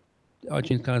won a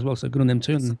iTunes card as well. So good on them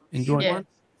too, and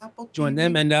join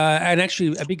them. And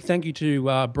actually, a big thank you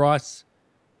to Bryce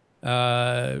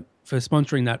for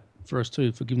sponsoring that for us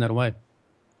too, for giving that away.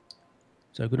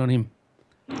 So good on him.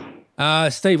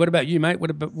 Steve, what about you, mate?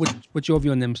 What's your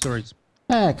view on them stories?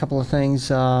 A couple of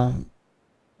things on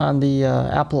the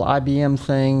Apple IBM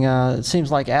thing. It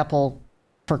seems like Apple,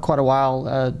 for quite a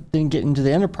while, didn't get into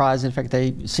the enterprise. In fact,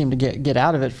 they seemed to get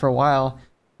out of it for a while,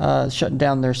 shutting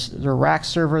down their rack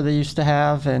server they used to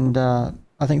have, and I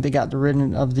think they got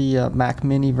rid of the Mac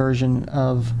Mini version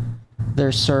of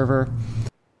their server.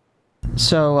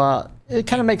 So it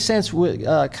kind of makes sense with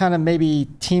kind of maybe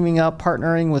teaming up,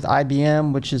 partnering with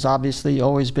IBM, which has obviously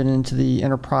always been into the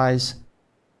enterprise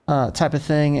type of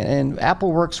thing. And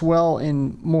Apple works well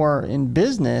more in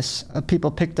business. People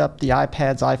picked up the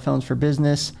iPads, iPhones for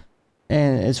business,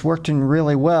 and it's working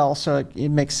really well. So it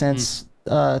makes sense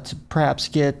to perhaps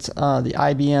get the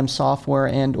IBM software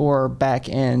and or back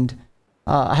end.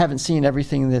 I haven't seen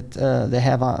everything that they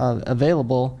have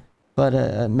available, but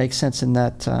it makes sense in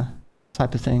that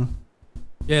type of thing.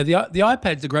 Yeah, the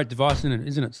iPad's a great device,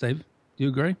 isn't it, Steve? Do you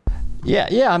agree?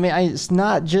 Yeah. I mean, it's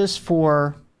not just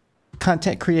for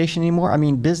content creation anymore. I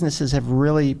mean, businesses have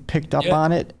really picked up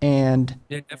on it, and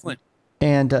yeah, definitely.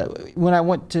 And when I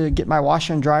went to get my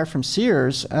washer and dryer from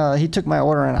Sears, he took my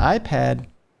order on an iPad,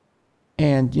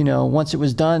 and once it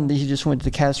was done, he just went to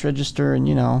the cash register, and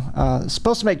it's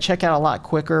supposed to make checkout a lot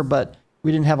quicker, but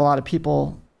we didn't have a lot of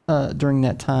people during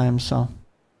that time, so.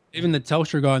 Even the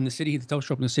Telstra guy in the city, the Telstra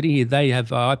shop in the city here, they have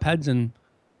iPads, and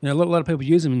a lot of people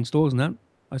use them in stores and that.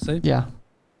 I see. Yeah.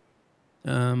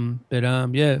 What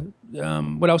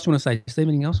else do you want to say, Steve?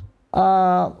 Anything else?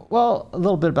 Well, a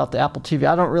little bit about the Apple TV.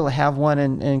 I don't really have one,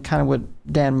 and kind of what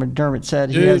Dan McDermott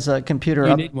said. He has a computer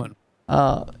you up. Need one.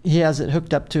 He has it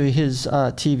hooked up to his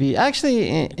TV.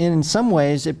 Actually, in some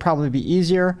ways, it'd probably be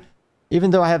easier.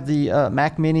 Even though I have the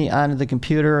Mac Mini on the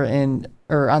computer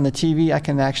or on the TV, I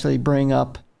can actually bring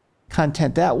up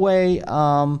content that way.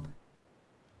 The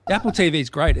Apple TV is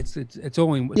great. It's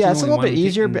all in. It's a little bit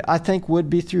easier, but I think would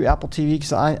be through Apple TV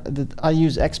because I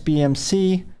use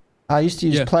XBMC. I used to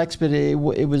use Plex, but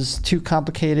it was too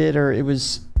complicated, or it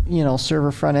was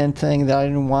server front end thing that I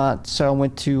didn't want, so I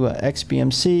went to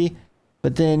XBMC.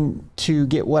 But then to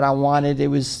get what I wanted, it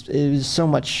was so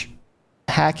much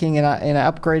hacking, and I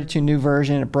upgraded to a new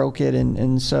version. It broke it,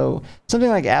 and so something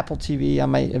like Apple TV, I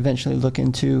might eventually look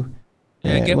into.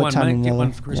 Yeah, get one, mate. Get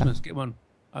one for Christmas. Yeah. Get one.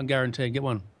 I guarantee. Get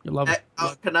one. You'll love it.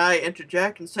 Can I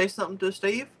interject and say something to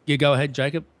Steve? Yeah, go ahead,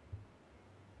 Jacob.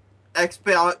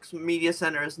 Xbox Media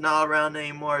Center is not around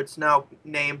anymore. It's now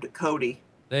named Cody.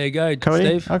 There you go,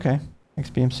 Cody? Steve. Okay.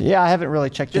 XBMC. Yeah, I haven't really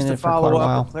checked Just in to it for quite a follow up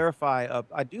while. and clarify,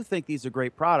 I do think these are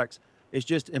great products. It's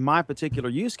just in my particular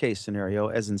use case scenario,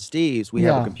 as in Steve's, we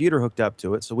have a computer hooked up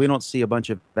to it, so we don't see a bunch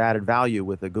of added value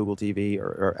with a Google TV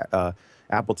or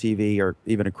Apple TV or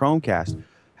even a Chromecast.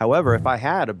 However, if I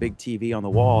had a big TV on the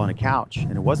wall and a couch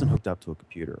and it wasn't hooked up to a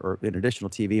computer or an additional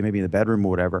TV, maybe in the bedroom or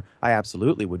whatever, I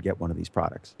absolutely would get one of these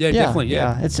products. Yeah, definitely.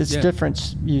 Yeah, it's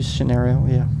different use scenario.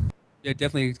 Yeah. Yeah,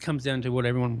 definitely. It comes down to what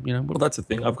everyone, you know. Well, that's the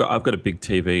thing. I've got a big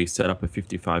TV set up, a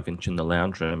 55-inch in the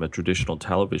lounge room, a traditional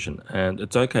television, and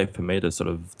it's okay for me to sort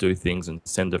of do things and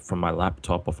send it from my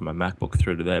laptop or from my MacBook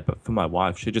through to there. But for my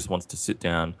wife, she just wants to sit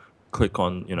down, click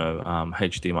on,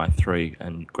 HDMI 3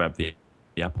 and grab the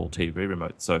Apple TV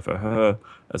remote. So for her,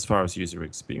 as far as user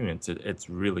experience, it's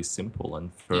really simple.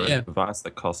 And for a device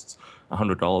that costs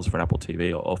 $100 for an Apple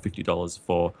TV or $50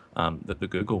 for the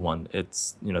Google one,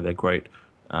 it's, they're great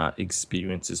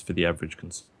experiences for the average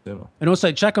consumer. And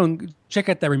also check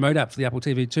out the remote app for the Apple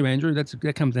TV too, Andrew.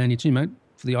 That comes handy too, mate,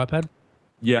 for the iPad.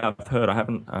 Yeah, I've heard. I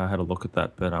haven't had a look at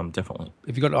that, but definitely.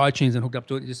 If you've got iTunes and hooked up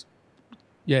to it,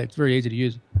 it's very easy to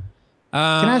use. Can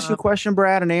I ask you a question,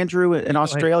 Brad and Andrew, in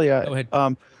Australia? Go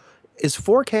ahead. Is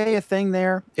 4K a thing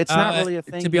there? It's not really a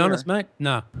thing. To be honest, mate,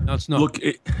 no, it's not. Look,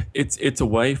 it's a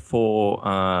way for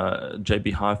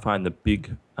JB Hi-Fi and the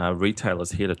big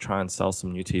retailers here to try and sell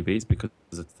some new TVs because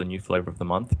it's the new flavor of the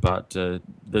month. But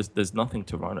there's nothing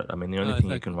to run it. I mean, the only thing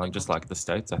you can run, just like the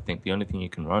States, I think the only thing you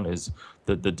can run is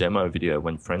the demo video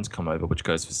when friends come over, which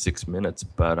goes for 6 minutes.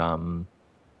 But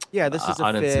yeah, this is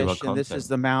a fish, and this is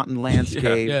the mountain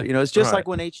landscape. Yeah. It's just like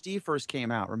when HD first came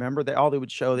out. Remember,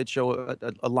 they'd show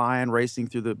a lion racing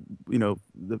through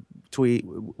the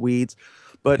weeds,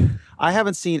 but I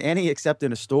haven't seen any except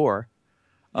in a store.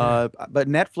 But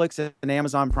Netflix and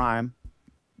Amazon Prime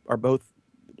are both,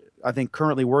 I think,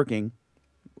 currently working,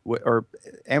 or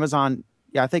Amazon.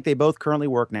 Yeah, I think they both currently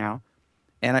work now,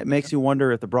 and it makes you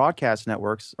wonder if the broadcast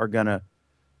networks are gonna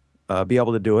be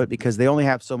able to do it because they only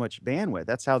have so much bandwidth.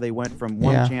 That's how they went from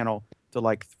one channel to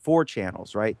like 4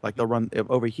 channels, right? Like they'll run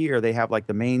over here. They have like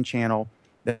the main channel,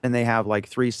 then they have like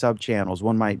 3 sub channels.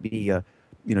 One might be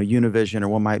Univision, or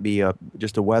one might be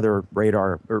just a weather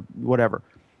radar or whatever,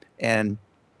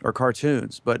 or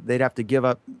cartoons. But they'd have to give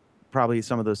up probably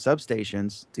some of those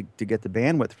substations to get the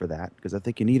bandwidth for that, because I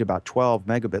think you need about 12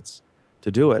 megabits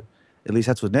to do it. At least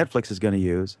that's what Netflix is going to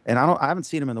use. And I haven't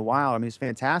seen them in the wild. I mean, it's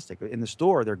fantastic. In the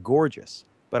store, they're gorgeous.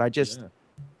 But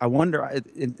I wonder,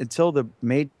 until the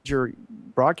major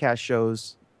broadcast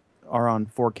shows are on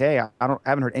 4K, I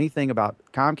haven't heard anything about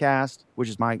Comcast, which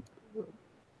is my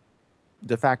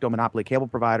de facto monopoly cable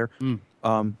provider,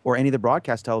 or any of the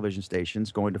broadcast television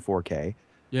stations going to 4K.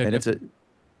 Yeah, and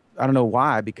I don't know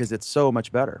why, because it's so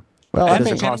much better. Well, I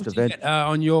think channels you get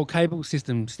on your cable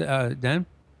system, Dan?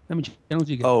 How many channels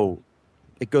do you get? Oh,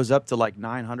 it goes up to like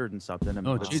 900 and something. I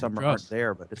mean, some aren't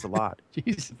there, but it's a lot.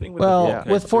 Jeez. The thing with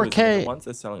with 4K, the ones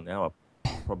they're selling now are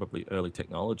probably early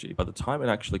technology. By the time it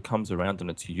actually comes around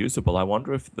and it's usable, I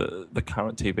wonder if the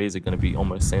current TVs are going to be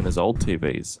almost seen as old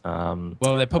TVs.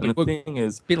 Well, they probably were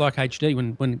a bit like HD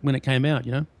when it came out,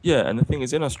 Yeah, and the thing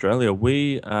is, in Australia,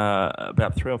 we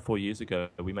about 3 or 4 years ago,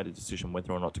 we made a decision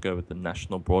whether or not to go with the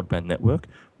national broadband network,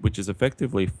 which is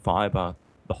effectively fibre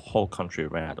the whole country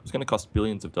around. It was going to cost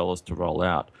billions of dollars to roll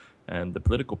out, and the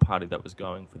political party that was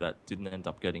going for that didn't end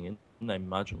up getting in, and they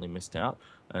marginally missed out.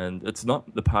 And it's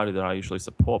not the party that I usually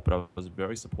support, but I was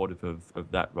very supportive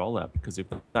of that rollout, because if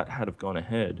that had have gone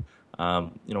ahead,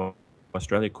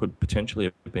 Australia could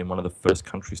potentially have been one of the first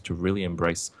countries to really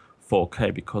embrace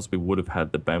 4K, because we would have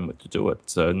had the bandwidth to do it.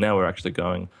 So now we're actually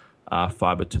going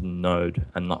fiber to the node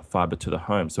and not fiber to the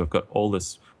home. So we've got all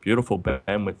this beautiful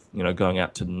bandwidth, going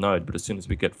out to the node, but as soon as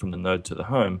we get from the node to the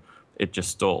home, it just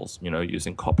stalls,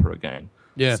 using copper again.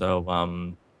 Yeah. So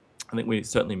I think we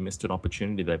certainly missed an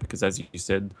opportunity there, because as you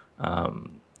said,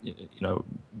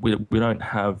 we don't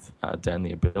have, Dan,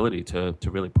 the ability to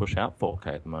really push out 4K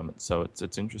at the moment. So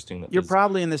it's interesting that you're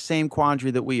probably in the same quandary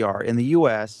that we are. In the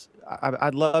U.S.,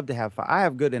 I'd love to have, I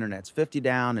have good internet. It's 50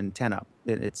 down and 10 up.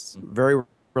 It's very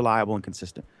reliable and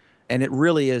consistent. And it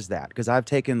really is that, because I've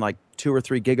taken like 2 or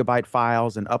 3 gigabyte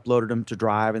files and uploaded them to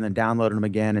Drive and then downloaded them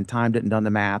again and timed it and done the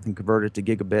math and converted it to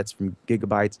gigabits from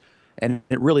gigabytes. And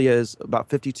it really is about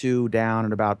 52 down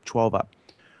and about 12 up.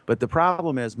 But the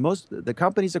problem is the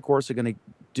companies, of course, are going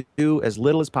to do as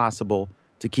little as possible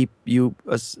to keep you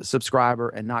a subscriber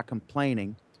and not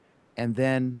complaining. And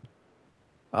then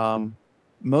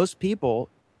most people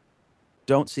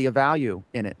don't see a value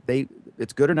in it.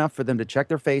 It's good enough for them to check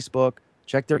their Facebook,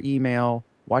 check their email,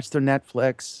 watch their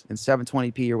Netflix in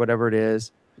 720p or whatever it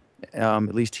is,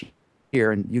 at least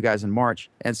here and you guys in March.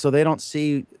 And so they don't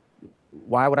see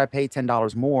why would I pay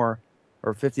 $10 more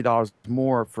or $50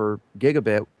 more for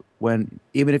gigabit when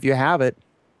even if you have it,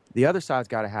 the other side's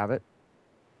got to have it,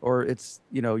 or it's,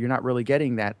 you're not really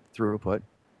getting that throughput.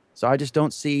 So I just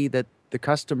don't see that the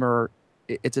customer,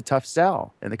 it's a tough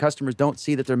sell, and the customers don't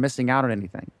see that they're missing out on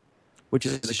anything, which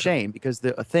is a shame, because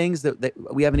the things that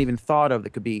we haven't even thought of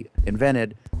that could be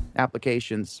invented,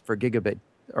 applications for gigabit,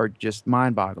 are just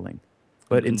mind-boggling.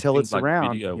 But until it's like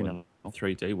around, video and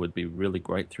 3D would be really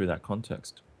great through that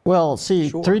context. Well, see,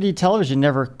 3D television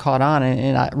never caught on,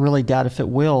 and I really doubt if it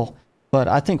will. But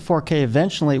I think 4K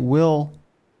eventually will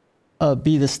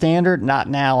be the standard. Not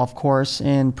now, of course,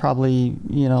 and probably,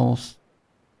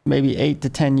 maybe 8 to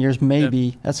 10 years, maybe.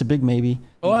 Yeah. That's a big maybe.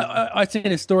 Well, I seen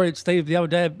a story, Steve, the other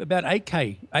day about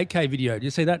 8K video. Did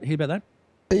you see that? Hear about that?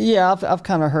 Yeah, I've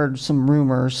kind of heard some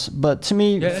rumors, but to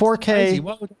me, 4K.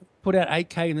 Why would they put out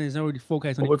 8K and there's already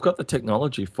 4K? Well, we've got the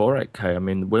technology for 8K. I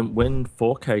mean, when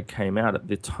 4K came out, at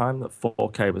the time that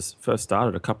 4K was first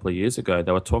started a couple of years ago,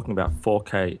 they were talking about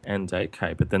 4K and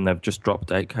 8K, but then they've just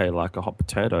dropped 8K like a hot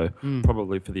potato,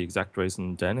 probably for the exact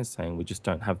reason Dan is saying. We just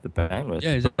don't have the bandwidth.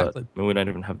 Yeah, exactly. But we don't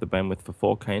even have the bandwidth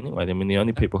for 4K anyway. I mean, the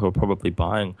only people who are probably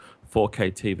buying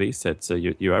 4K TV sets are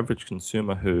your average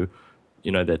consumer who,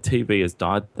 their TV has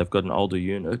died, they've got an older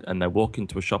unit, and they walk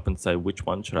into a shop and say, which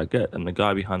one should I get? And the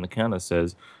guy behind the counter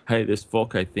says, hey, this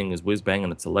 4K thing is whiz-bang,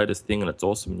 and it's the latest thing, and it's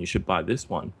awesome, and you should buy this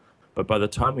one. But by the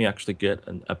time we actually get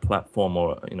a platform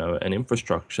or, an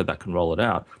infrastructure that can roll it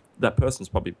out, that person's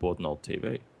probably bought an old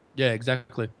TV. Yeah,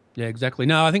 exactly.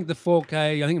 No, I think the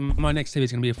 4K, I think my next TV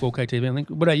is going to be a 4K TV. I think.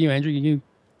 What about you, Andrew? Are you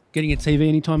getting a TV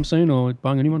anytime soon or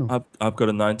buying a new one? Or? I've got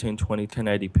a 1920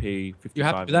 1080p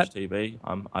 55-inch TV.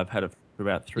 I've had it for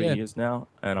about 3 years now,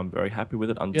 and I'm very happy with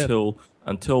it until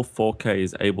 4K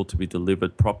is able to be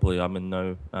delivered properly. I'm in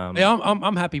no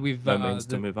I'm happy with no means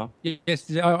to move up.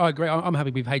 Yes, I agree. I'm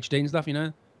happy with HD and stuff.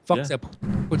 Fox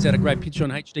puts out a great picture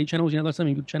on HD channels. There's so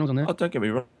many good channels on there. Oh, don't get me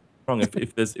wrong.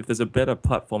 If there's a better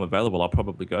platform available, I'll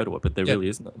probably go to it, but there really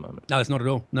isn't at the moment. No, it's not at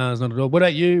all. What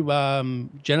about you,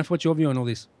 Jennifer? What's your view on all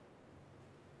this?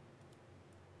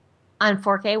 On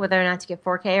 4K, whether or not to get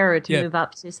 4K or to move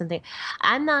up to something.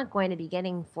 I'm not going to be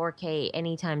getting 4K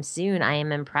anytime soon. I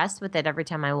am impressed with it every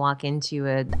time I walk into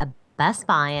a Best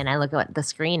Buy and I look at the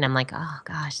screen. I'm like, oh,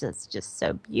 gosh, that's just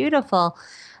so beautiful.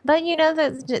 But,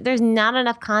 there's not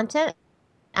enough content.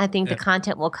 I think the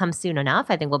content will come soon enough.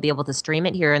 I think we'll be able to stream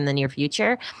it here in the near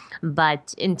future.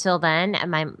 But until then,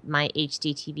 my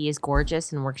HD TV is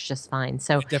gorgeous and works just fine.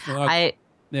 So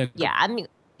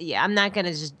I'm not going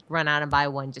to just run out and buy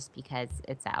one just because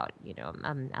it's out.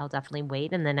 I'll definitely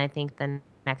wait. And then I think the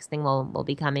next thing will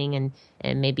be coming and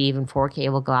maybe even 4K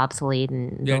will go obsolete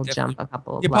and they'll jump a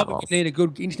couple of levels. You probably need a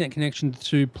good internet connection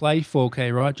to play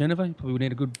 4K, right, Jennifer? You probably would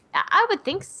need a good... I would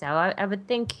think so. I would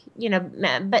think,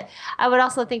 but I would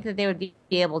also think that they would be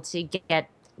able to get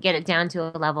it down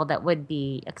to a level that would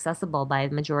be accessible by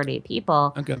the majority of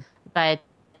people. Okay. But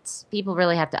people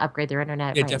really have to upgrade their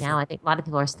internet now. I think a lot of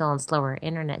people are still on slower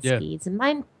internet speeds, and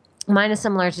mine is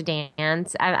similar to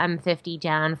Dan's. I'm 50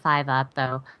 down, 5 up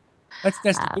though. That's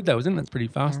good though, isn't it? That's pretty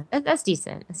fast. That's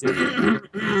decent.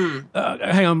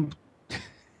 Hang on.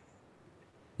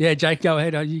 Yeah, Jake, go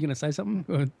ahead. Are you going to say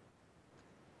something?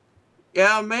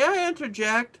 Yeah, may I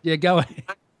interject? Yeah, go ahead.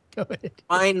 Go ahead.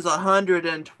 Mine's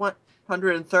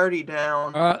 130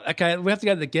 down. All right, okay. We have to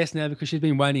go to the guest now because she's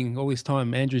been waiting all this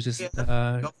time. Andrew's just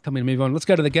coming to move on. Let's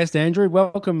go to the guest, Andrew.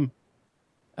 Welcome.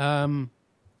 Andrew,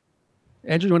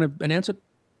 you want to announce it?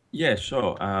 Yeah,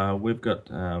 sure. We've got,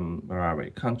 where are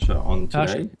we? Aakanksha on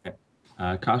today.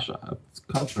 Aakanksha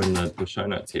in the show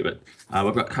notes here, but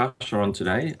we've got Aakanksha on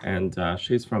today, and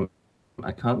she's from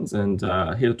Aakanksha and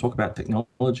here to talk about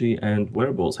technology and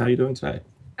wearables. How are you doing today?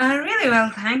 Really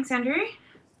well, thanks, Andrew.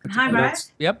 Hi, Brad.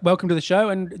 Yep, welcome to the show.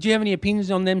 And do you have any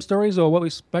opinions on them stories or what we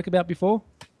spoke about before?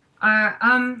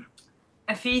 A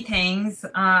few things.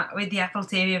 With the Apple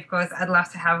TV, of course, I'd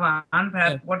love to have one,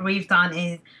 but what we've done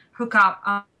is hook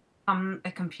up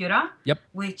a computer,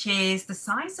 which is the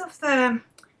size of the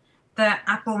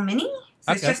Apple Mini.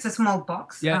 So it's just a small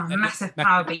box, massive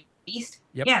power beast.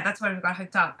 Yeah, that's what we've got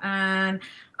hooked up. And,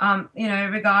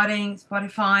 regarding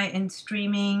Spotify and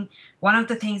streaming, one of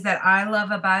the things that I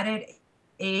love about it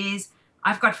is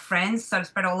I've got friends sort of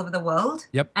spread all over the world.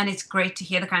 And it's great to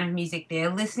hear the kind of music they're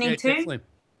listening to. Definitely.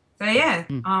 So, yeah.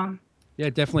 Yeah,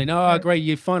 definitely. No, I agree.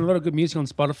 You find a lot of good music on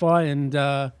Spotify and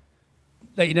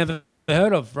that you never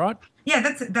heard of, right? Yeah,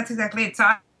 that's exactly it. So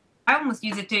I almost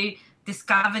use it to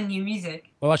discover new music.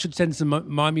 Well, I should send some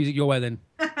my music your way then.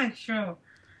 Sure.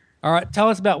 All right, tell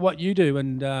us about what you do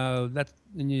and that's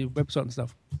in your website and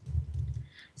stuff.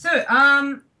 So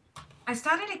I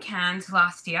started account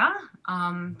last year,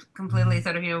 completely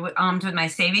sort of, armed with my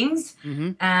savings.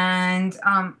 And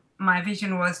my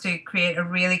vision was to create a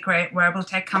really great wearable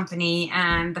tech company.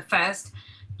 And the first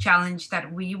challenge that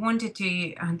I wanted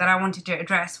to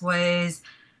address was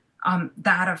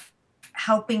that of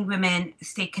helping women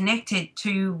stay connected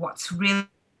to what's really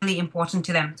important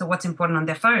to them. So what's important on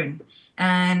their phone.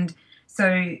 And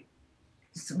so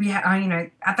we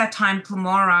had, at that time,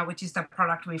 Plumora, which is the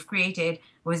product we've created,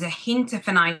 was a hint of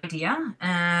an idea.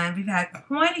 And we've had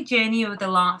quite a journey over the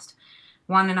last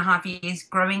 1.5 years,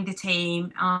 growing the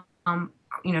team,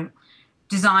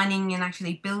 designing and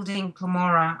actually building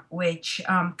Plumora, which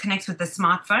connects with the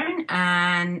smartphone.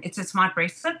 And it's a smart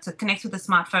bracelet. So it connects with the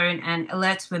smartphone and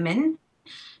alerts women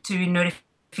to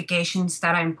notifications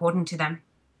that are important to them.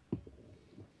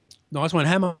 Nice one.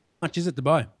 How much is it to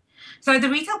buy? So the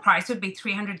retail price would be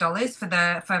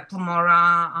 $300 for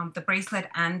Plumora, the bracelet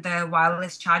and the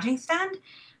wireless charging stand.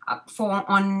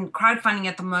 On crowdfunding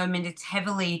at the moment, it's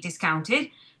heavily discounted,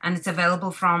 and it's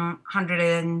available from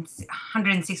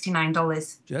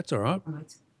 $169. That's all right.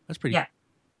 That's pretty.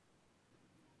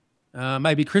 Yeah.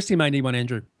 Maybe Christy may need one,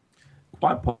 Andrew.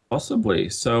 Quite possibly.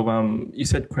 So you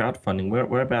said crowdfunding.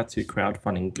 Whereabouts are you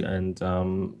crowdfunding, and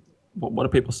what are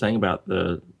people saying about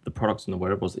the products and the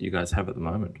wearables that you guys have at the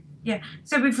moment? Yeah,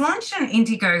 so we've launched on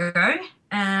Indiegogo,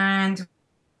 and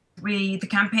the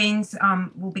campaigns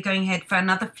will be going ahead for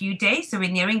another few days. So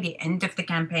we're nearing the end of the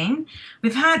campaign.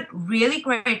 We've had really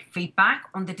great feedback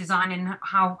on the design and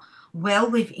how well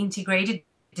we've integrated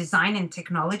design and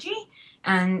technology.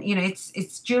 And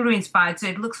it's jewelry inspired, so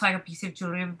it looks like a piece of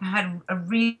jewelry. We've had a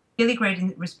really great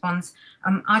response.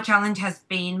 Our challenge has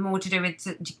been more to do with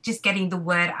just getting the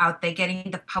word out there, getting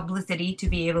the publicity to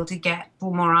be able to get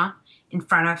Plumora in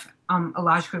front of a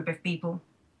large group of people.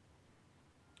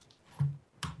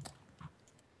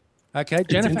 Okay,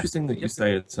 Jennifer. It's interesting that you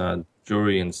say it's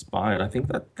jewelry inspired. I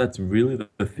think that's really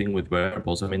the thing with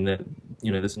wearables. I mean,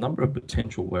 there's a number of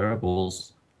potential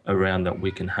wearables around that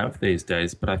we can have these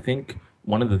days, but I think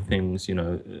one of the things,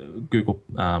 Google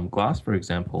Glass, for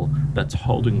example, that's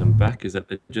holding them back is that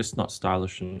they're just not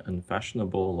stylish and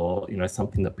fashionable, or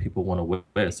something that people want to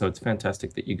wear. So it's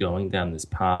fantastic that you're going down this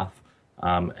path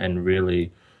and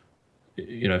really,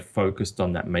 focused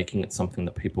on that, making it something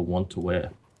that people want to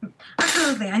wear.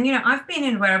 Absolutely. And, I've been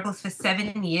in wearables for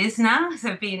 7 years now.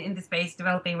 So I've been in the space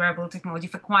developing wearable technology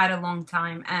for quite a long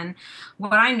time. And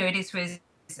what I noticed was,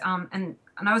 and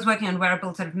I was working on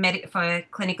wearables sort of for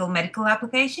clinical medical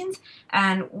applications.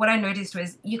 And what I noticed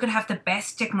was you could have the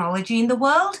best technology in the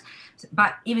world,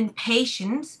 but even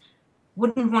patients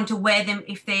wouldn't want to wear them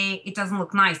if it doesn't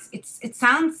look nice. It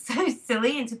sounds so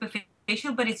silly and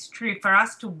superficial, but it's true. For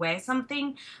us to wear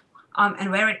something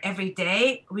and wear it every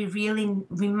day,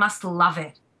 we must love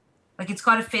it. Like, it's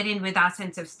got to fit in with our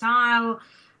sense of style.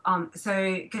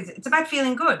 Because it's about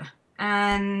feeling good.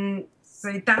 And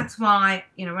so that's why,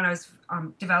 when I was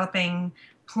developing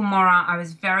Plumora, I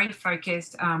was very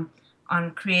focused on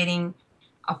creating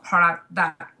a product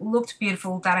that looked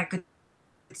beautiful, that I could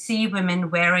see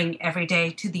women wearing every day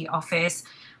to the office,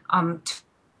 to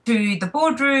the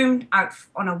boardroom, out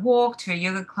on a walk, to a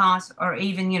yoga class, or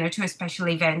even, to a special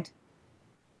event.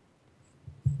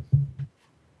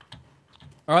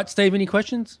 All right, Steve, any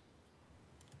questions?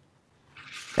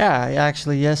 Yeah,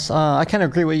 actually, yes. I kind of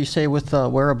agree what you say with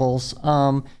wearables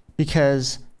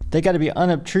because they got to be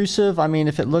unobtrusive. I mean,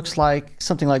 if it looks like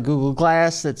something like Google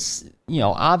Glass, that's,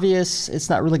 obvious, it's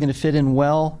not really going to fit in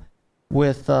well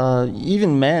with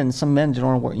even men. Some men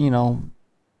don't want,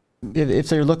 if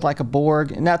they look like a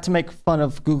Borg, not to make fun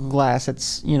of Google Glass,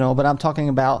 it's, but I'm talking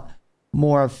about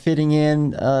more of fitting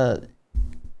in,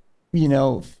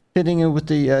 fitting in with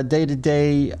the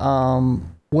day-to-day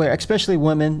where, especially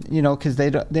women, because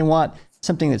they want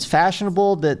something that's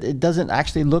fashionable, that it doesn't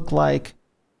actually look like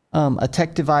a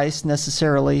tech device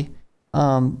necessarily.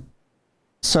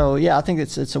 So yeah, I think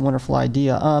it's a wonderful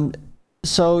idea.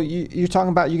 So you're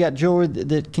talking about you got jewelry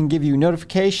that can give you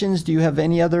notifications. Do you have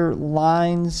any other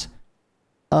lines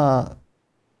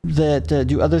that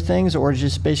do other things, or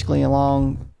just basically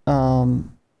along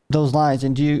those lines?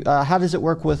 And how does it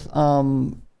work with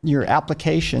your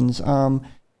applications?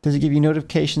 Does it give you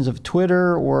notifications of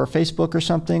Twitter or Facebook or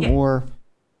something? Yeah.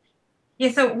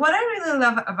 Yeah, so what I really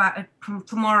love about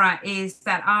Plumora is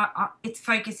that its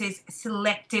focus is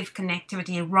selective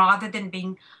connectivity rather than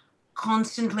being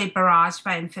constantly barraged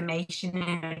by information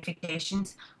and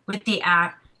notifications. With the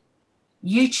app,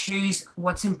 you choose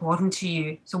what's important to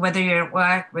you. So whether you're at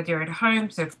work, whether you're at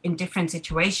home, so in different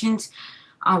situations,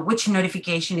 which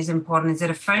notification is important? Is it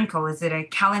a phone call? Is it a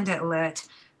calendar alert?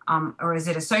 Or is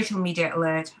it a social media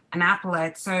alert, an app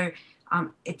alert? So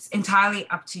it's entirely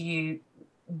up to you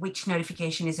which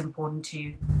notification is important to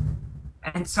you.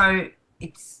 And so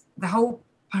it's the whole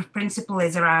principle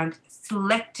is around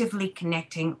selectively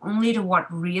connecting only to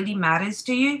what really matters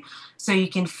to you, so you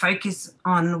can focus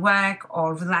on work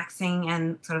or relaxing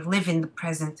and sort of live in the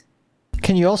present.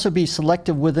 Can you also be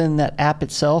selective within that app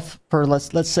itself? For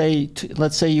let's say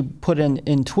you put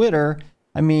in Twitter.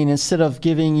 I mean, instead of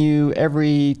giving you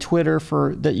every Twitter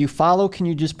that you follow, can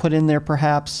you just put in there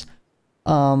perhaps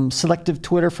selective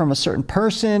Twitter from a certain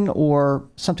person or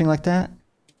something like that?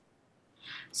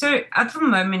 So at the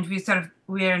moment,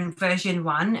 we're in version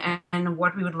 1, and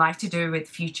what we would like to do with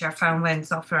future firmware and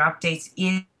software updates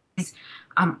is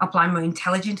apply more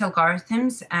intelligent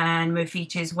algorithms and more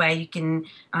features where you can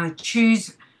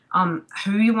choose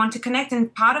who you want to connect.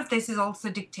 And part of this is also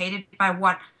dictated by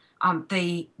what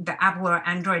the Apple or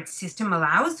Android system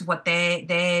allows, what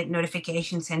their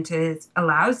notification centers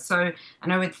allows. So I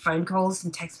know with phone calls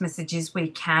and text messages we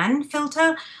can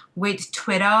filter. With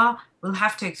Twitter, we'll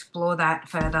have to explore that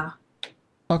further.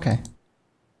 Okay.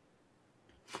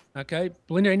 Okay.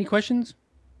 Belinda, any questions?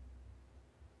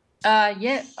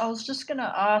 Yeah, I was just going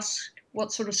to ask,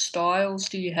 what sort of styles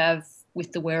do you have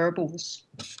with the wearables?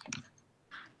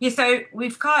 Yeah, so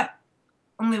we've got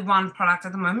only one product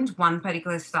at the moment, one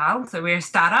particular style. So we're a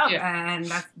startup, and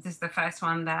this is the first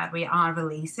one that we are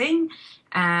releasing.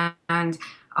 And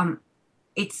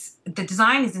it's the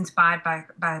design is inspired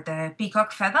by the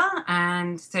peacock feather,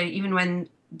 and so even when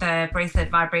the bracelet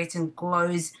vibrates and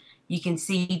glows, you can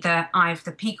see the eye of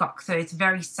the peacock. So it's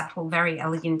very subtle, very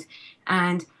elegant,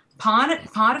 and part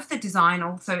of the design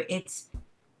also it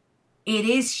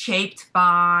is shaped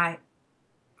by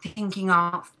thinking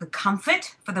of the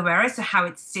comfort for the wearer, so how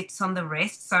it sits on the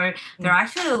wrist. So there are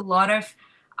actually a lot of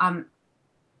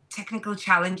technical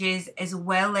challenges as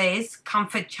well as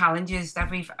comfort challenges that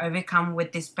we've overcome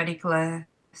with this particular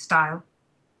style.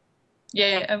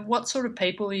 Yeah, and what sort of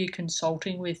people are you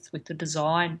consulting with the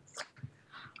design?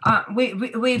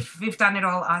 We've done it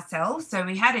all ourselves. So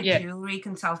we had a jewelry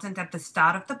consultant at the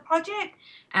start of the project,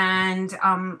 and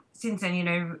since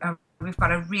then, we've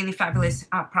got a really fabulous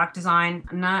product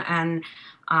designer, and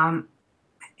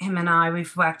him and I,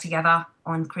 we've worked together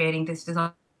on creating this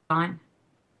design.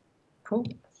 Cool.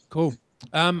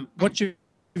 What's your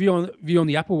view on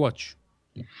the Apple Watch?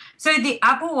 So the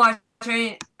Apple Watch,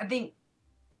 I think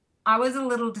I was a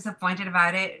little disappointed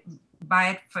by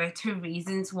it for 2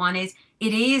 reasons. One is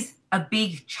it is a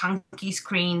big chunky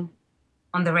screen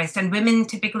on the wrist, and women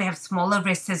typically have smaller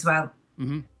wrists as well.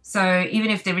 Mm-hmm. So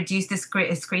even if they reduce the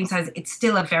screen size, it's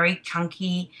still a very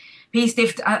chunky piece.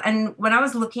 And when I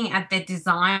was looking at the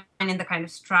design and the kind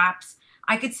of straps,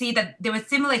 I could see that there were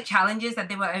similar challenges that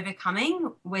they were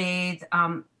overcoming with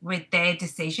their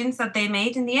decisions that they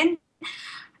made in the end.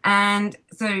 And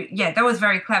so, yeah, that was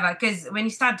very clever, because when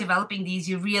you start developing these,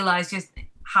 you realize just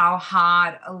how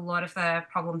hard a lot of the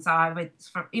problems are with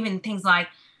even things like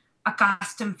a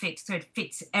custom fit, so it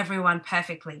fits everyone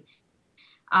perfectly.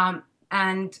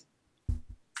 And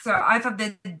so I thought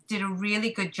they did a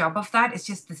really good job of that. It's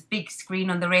just this big screen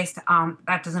on the wrist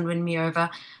that doesn't win me over.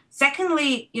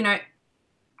 Secondly,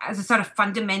 as a sort of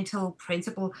fundamental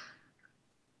principle,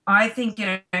 I think,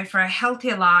 for a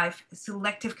healthier life,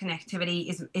 selective connectivity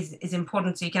is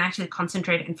important, so you can actually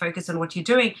concentrate and focus on what you're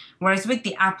doing. Whereas with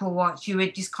the Apple Watch, you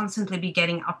would just constantly be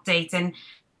getting updates, and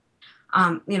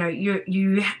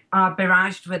you are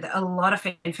barraged with a lot of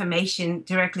information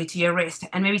directly to your wrist.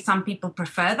 And maybe some people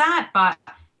prefer that, but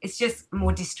it's just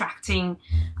more distracting,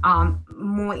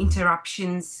 more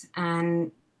interruptions.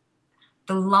 And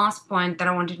the last point that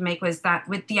I wanted to make was that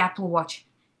with the Apple Watch,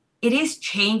 it is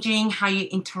changing how you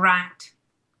interact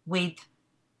with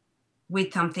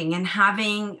something, and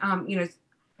having,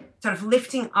 sort of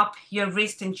lifting up your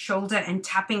wrist and shoulder and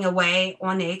tapping away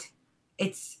on it.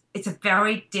 It's a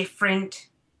very different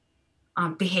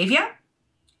behavior.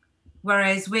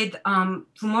 Whereas with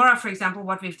Flumora, for example,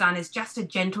 what we've done is just a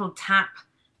gentle tap,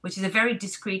 which is a very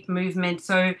discreet movement.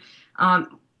 So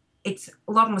it's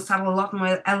a lot more subtle, a lot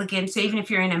more elegant. So even if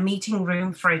you're in a meeting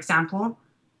room, for example,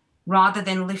 rather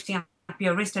than lifting up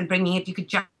your wrist and bringing it, you could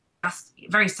just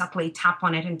very subtly tap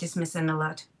on it and dismiss an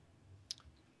alert.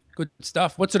 Good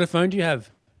stuff. What sort of phone do you have?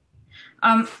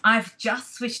 I've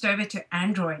just switched over to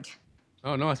Android.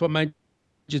 Oh, nice. What made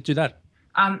you do that?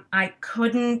 I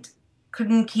couldn't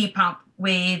keep up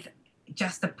with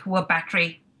just the poor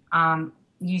battery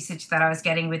usage that I was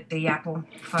getting with the Apple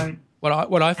phone. What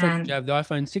iPhone did you have? The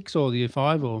iPhone 6 or the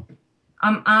 5 or?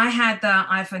 I had the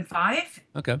iPhone 5.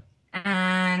 Okay.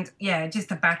 And yeah, just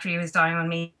the battery was dying on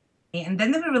me. And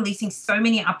then they were releasing so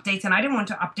many updates, and I didn't want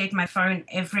to update my phone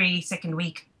every second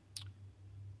week.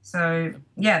 So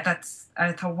yeah,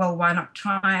 I thought, well, why not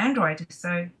try Android?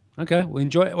 So okay, well,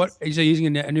 enjoy. What is he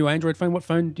using a new Android phone? What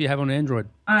phone do you have on Android?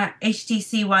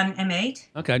 HTC One M8.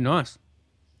 Okay, nice.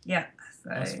 Yeah, so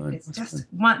Nice phone. it's just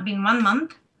been 1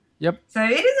 month. Yep. So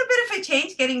it is a bit of a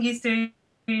change getting used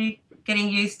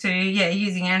to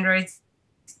using Androids.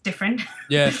 It's different.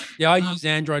 Yeah, I used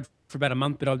Android for about a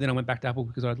month, but then I went back to Apple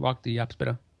because I liked the apps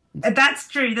better. That's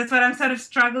true. That's what I'm sort of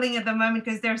struggling at the moment,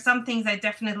 because there are some things I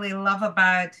definitely love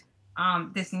about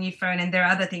this new phone, and there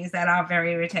are other things that are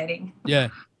very irritating. Yeah.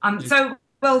 So,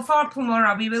 well, for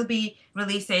Plumora, we will be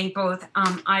releasing both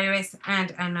iOS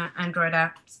and Android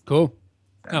apps. Cool.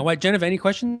 So. Oh, wait, Jennifer, any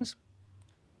questions?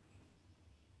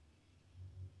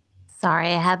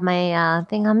 Sorry, I have my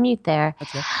thing on mute there.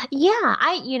 That's right. Yeah,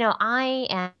 I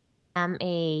am I'm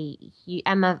a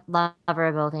lover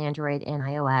of both Android and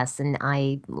iOS, and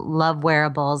I love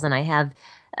wearables, and I have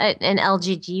an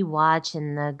LG G Watch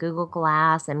and the Google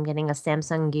Glass. I'm getting a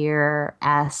Samsung Gear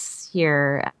S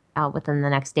here out within the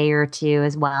next day or two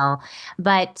as well.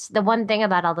 But the one thing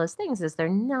about all those things is they're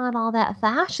not all that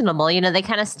fashionable. They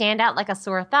kind of stand out like a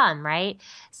sore thumb, right?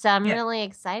 So I'm really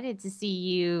excited to see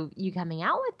you coming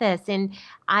out with this. And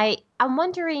I'm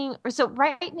wondering, so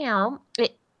right now,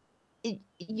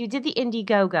 you did the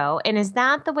Indiegogo, and is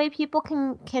that the way people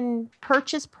can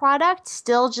purchase product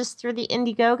still just through the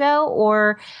Indiegogo,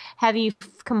 or have you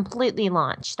completely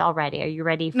launched already? Are you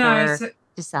ready to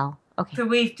sell? Okay. So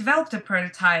we've developed a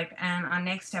prototype, and our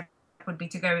next step would be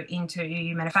to go into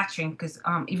manufacturing, because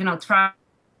even though it's product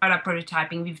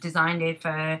prototyping, we've designed it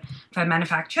for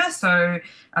manufacture. So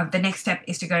the next step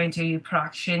is to go into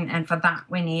production, and for that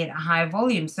we need a higher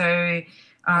volume. So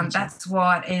that's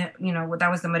what that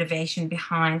was the motivation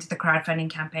behind the crowdfunding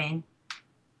campaign.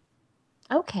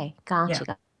 Okay,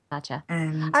 gotcha.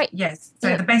 And all right. Yes,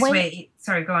 so the best way.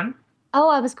 Sorry, go on. Oh,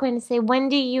 I was going to say, when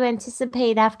do you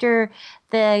anticipate, after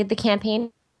the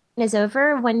campaign is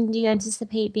over, when do you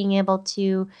anticipate being able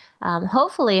to,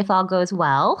 hopefully, if all goes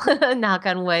well, knock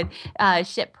on wood,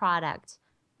 ship product?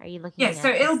 Are you looking at? Yeah, so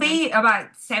it'll be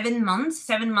about 7 months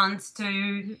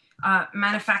to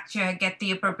manufacture, get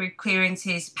the appropriate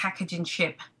clearances, package and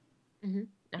ship. Mm-hmm.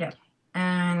 Okay. Yeah.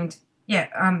 And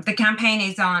the campaign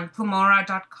is on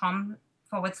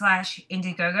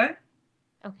plumora.com/Indiegogo.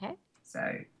 Okay.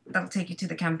 So that'll take you to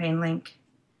the campaign link.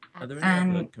 Are there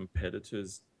any other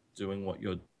competitors doing what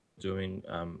you're doing,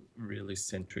 really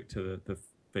centric to the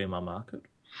female market?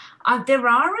 There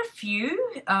are a few.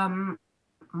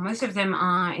 Most of them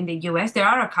are in the US. There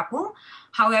are a couple.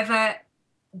 However,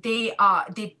 they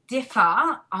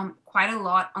differ quite a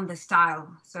lot on the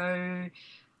style. So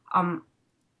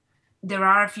there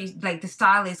are a few, like the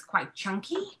style is quite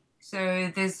chunky. So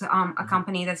there's a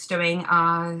company that's doing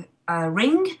a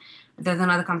ring. There's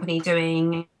another company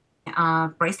doing a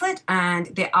bracelet, and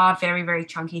they are very, very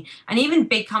chunky. And even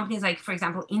big companies like, for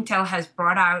example, Intel has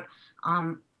brought out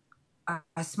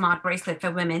a smart bracelet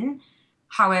for women.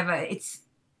 However, it's,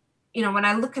 when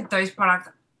I look at those products,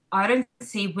 I don't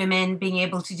see women being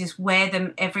able to just wear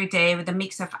them every day with a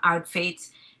mix of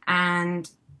outfits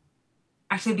and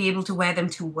actually be able to wear them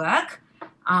to work,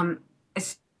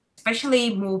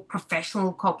 especially more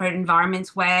professional corporate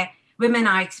environments where women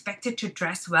are expected to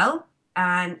dress well,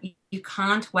 and you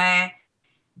can't wear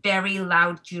very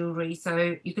loud jewelry.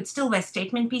 So you could still wear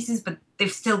statement pieces, but they've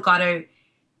still got to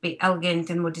be elegant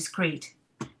and more discreet.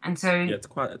 And so it's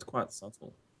quite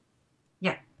subtle.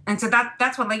 Yeah. And so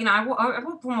that's what, I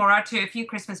wore Plumora to a few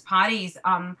Christmas parties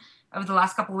over the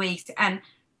last couple of weeks, and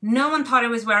no one thought it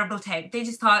was wearable tape. They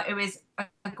just thought it was a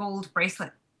gold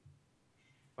bracelet.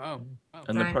 Wow.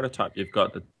 And the prototype you've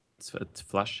got, it's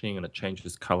flashing and it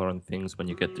changes color and things when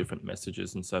you get different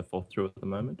messages and so forth through at the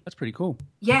moment. That's pretty cool.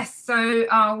 Yes.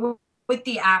 So with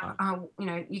the app,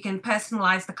 you can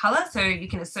personalize the color, so you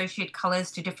can associate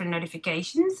colors to different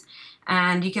notifications,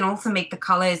 and you can also make the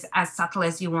colors as subtle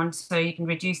as you want, so you can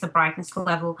reduce the brightness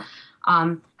level.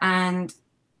 And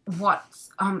what's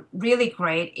really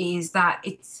great is that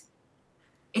it's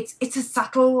a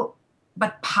subtle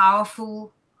but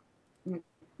powerful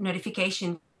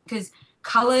notification, because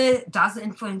color does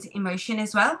influence emotion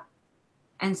as well,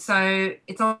 and so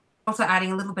it's also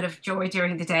adding a little bit of joy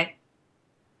during the day.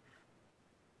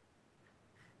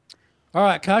 All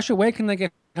right, Kasha, where can they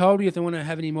get hold of you if they want to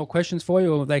have any more questions for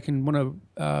you, or they can want to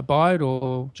buy it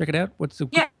or check it out? What's the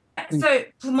So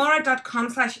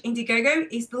plumora.com/Indiegogo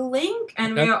is the link,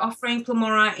 and we are offering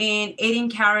Plumora in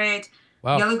 18-karat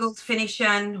yellow gold finish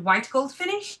and white gold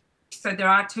finish. So there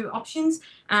are 2 options,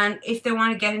 and if they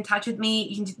want to get in touch with me,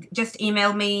 you can just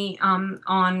email me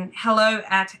on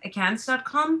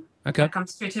hello@aakanksha.com, Okay. that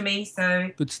comes through to me.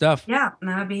 So good stuff. Yeah, and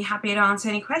I'll be happy to answer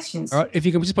any questions. All right. If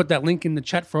you can just put that link in the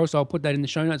chat for us, I'll put that in the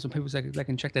show notes so people they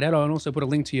can check that out. I'll also put a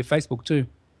link to your Facebook too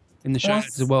in the show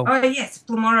notes as well. Oh, yes.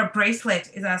 Blamora Bracelet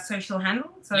is our social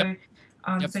handle. So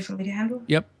Yep. social media handle.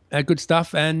 Yep. Good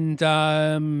stuff. And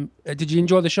did you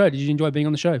enjoy the show? Did you enjoy being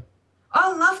on the show?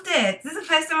 Oh, loved it. This is the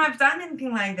first time I've done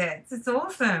anything like this. It's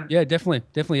awesome. Yeah, definitely.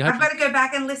 I've got to go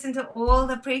back and listen to all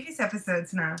the previous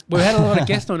episodes now. We've had a lot of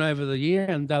guests on over the year,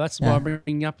 and that's why I'm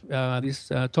bringing up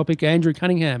this topic. Andrew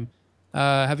Cunningham,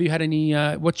 have you had any?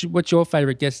 What's your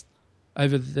favourite guest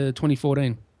over the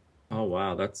 2014? Oh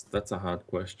wow, that's a hard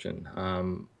question.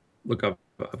 Look, I've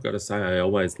got to say, I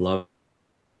always love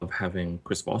having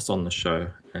Chris Voss on the show,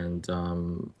 and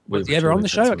was he ever on the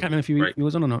show? I can't remember if he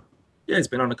was on or not. Yeah, he's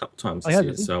been on a couple of times this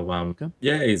year. So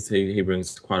yeah, he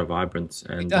brings quite a vibrance,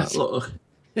 and look,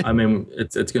 I mean,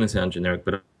 it's going to sound generic,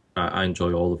 but I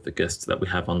enjoy all of the guests that we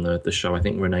have on the show. I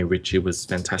think Renee Ritchie was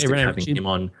fantastic having him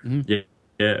on.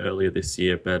 Earlier this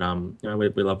year, but you know, we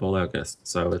love all our guests,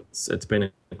 so it's been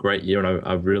a great year, and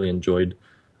I've really enjoyed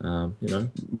you know,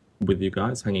 with you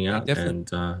guys hanging out and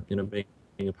you know, being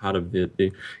a part of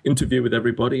the interview with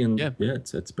everybody, and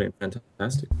it's been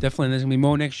fantastic. Definitely, there's gonna be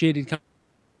more next year to come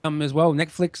as well,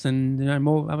 Netflix and you know,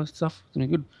 more other stuff. It's gonna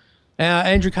be good.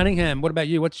 Andrew Cunningham, what about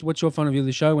you? What's your fun of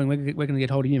the show, and we're gonna get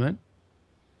hold of you, mate?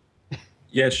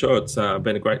 Yeah, sure. It's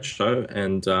been a great show,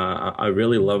 and I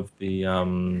really love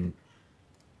the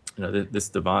you know, this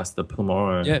device, the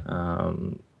Plamora.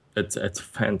 It's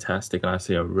fantastic, and I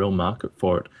see a real market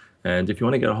for it. And if you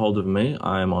want to get a hold of me,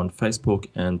 I am on Facebook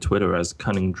and Twitter as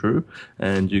Cunning Drew,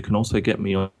 and you can also get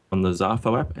me on the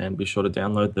Zafo app, and be sure to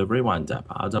download the Rewind app,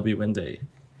 RWND.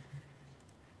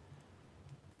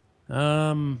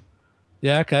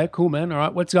 Yeah, okay, cool, man. All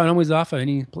right, what's going on with Zafo?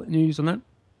 Any news on that?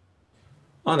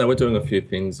 Oh no, we're doing a few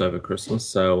things over Christmas,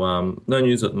 so no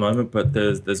news at the moment, but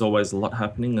there's always a lot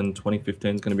happening, and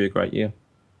 2015 is going to be a great year.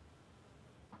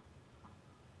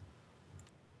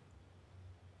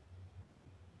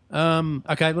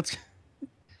 Okay, let's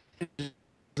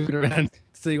look around,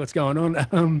 see what's going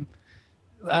on.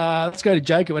 Let's go to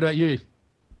Jacob. What about you?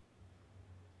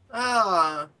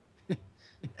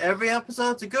 Every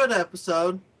episode's a good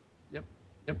episode.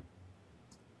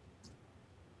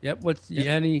 Yep. Have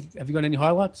you got any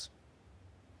highlights?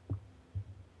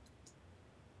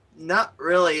 Not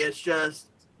really. It's just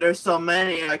there's so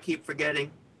many I keep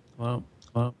forgetting. Well,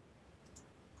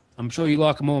 I'm sure you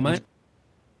like them all, mate.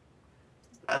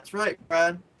 That's right,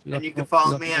 Brad. And you can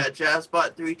follow me at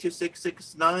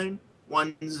jazzbot3266910.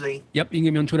 Yep, you can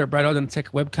get me on Twitter at Brad on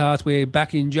Techwebcast. We're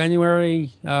back in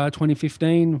January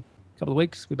 2015. Couple of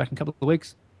weeks. We're back in a couple of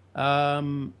weeks.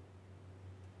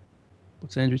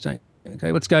 What's Andrew saying?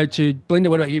 Okay, let's go to Belinda.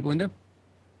 What about you, Belinda?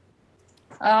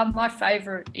 My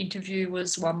favourite interview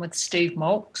was one with Steve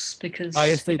Malks, because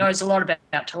he knows a lot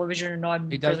about television, and I'm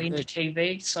really into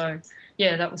TV. So,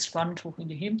 yeah, that was fun talking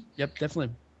to him. Yep,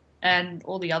 definitely. And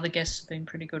all the other guests have been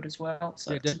pretty good as well.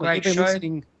 So it's a great show.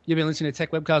 You've been listening to Tech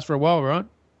Webcast for a while, right?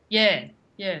 Yeah,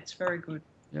 it's very good.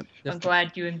 Yep, I'm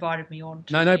glad you invited me on.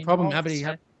 No problem. Happy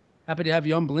to have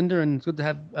you on, Belinda, and it's good to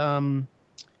have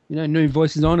you know, new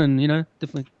voices on, and you know,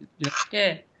 definitely. You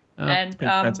know, and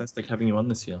fantastic having you on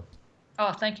this year.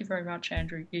 Oh, thank you very much,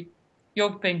 Andrew.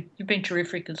 You've been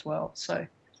terrific as well. So,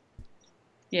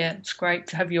 yeah, it's great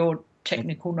to have your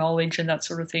technical knowledge and that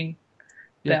sort of thing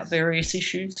about various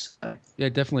issues. So, yeah,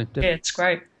 definitely. Yeah, it's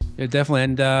great. Yeah, definitely.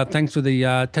 And thanks for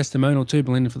the testimonial too,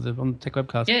 Belinda, on the Tech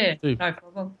Webcast. Yeah, too. No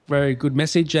problem. Very good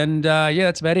message. And yeah,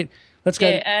 that's about it. Let's go.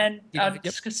 Yeah, and I was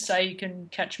just going to say you can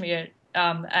catch me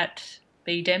at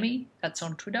BDemi. That's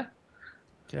on Twitter.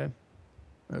 Okay.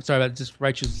 Sorry about just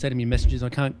Rachel's sending me messages. I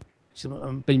can't.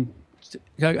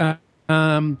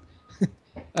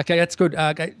 Okay, that's good.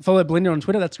 Okay, follow Belinda on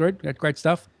Twitter. That's good. Great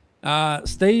stuff.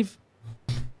 Steve?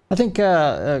 I think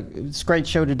it's a great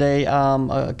show today.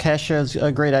 Kesha's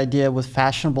a great idea with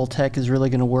fashionable tech is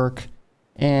really going to work.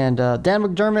 And Dan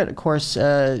McDermott, of course,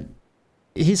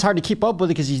 he's hard to keep up with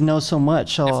because he knows so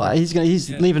much. So he's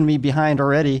leaving me behind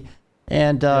already.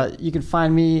 And you can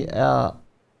find me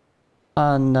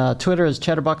on Twitter as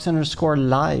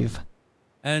Chatterbox_live.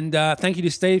 And thank you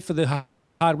to Steve for the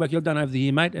hard work you've done over the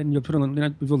year, mate. And you'll put on, you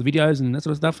know, with all the videos and that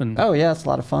sort of stuff. And oh yeah, it's a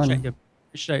lot of fun.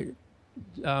 Appreciate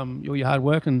all your hard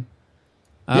work, and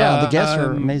the guests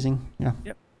are amazing. Yeah.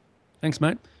 Yep. Thanks,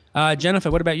 mate. Jennifer,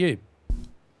 what about you?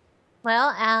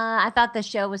 Well, I thought the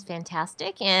show was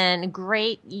fantastic and a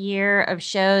great year of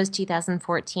shows,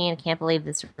 2014. I can't believe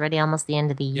this is already almost the end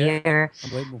of the year.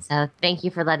 Unbelievable. So thank you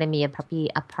for letting me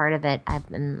be a part of it. I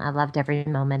loved every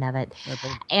moment of it. No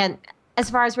problem. And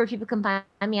as far as where people can find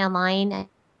me online,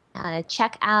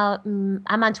 check out, I'm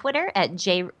on Twitter at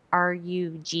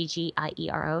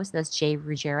JRUGGIERO, so that's J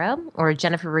Ruggiero, or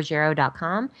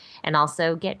JenniferRuggiero.com, and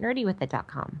also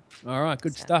getnerdywithit.com. All right,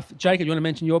 good stuff. Jacob, you want to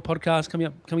mention your podcast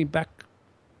coming back?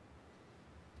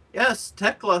 Yes,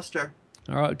 Tech Cluster.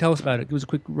 All right, tell us about it. Give us a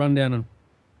quick rundown on.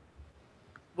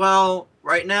 Well,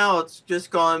 right now it's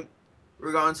just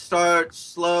we're going to start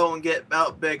slow and get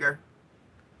about bigger.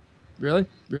 Really?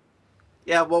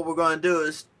 Yeah, what we're going to do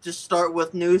is just start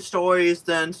with news stories,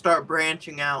 then start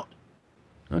branching out.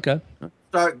 Okay.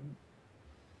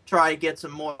 Try to get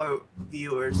some more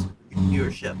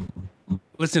viewership.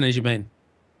 Listeners, you mean?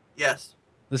 Yes.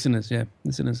 Listeners, yeah.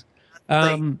 Listeners.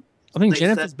 I think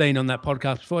Jennifer's been on that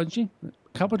podcast before, hasn't she?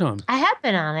 A couple of times. I have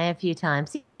been on it a few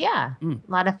times. Yeah. A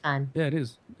lot of fun. Yeah, it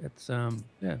is. It's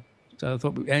yeah. So I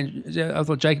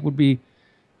thought Jacob would be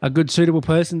a good suitable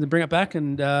person to bring it back,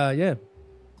 and yeah.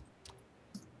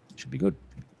 Should be good.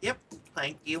 Yep.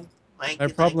 Thank you. No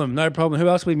problem. Who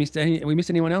else we missed? We missed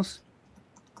anyone else?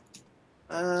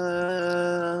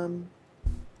 Do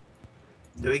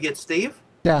we get Steve?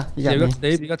 Yeah, you got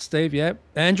Steve. You got Steve. Yeah.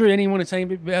 Andrew, anyone want to say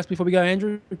anything else before we go,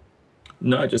 Andrew?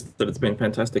 No, just that it's been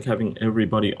fantastic having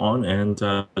everybody on, and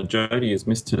Jodie is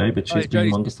missed today, but she's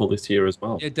been wonderful this year as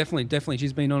well. Yeah, definitely.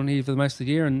 She's been on here for the most of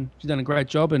the year, and she's done a great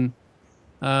job, and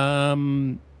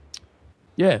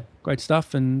yeah, great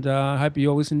stuff, and I hope you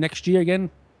all listen next year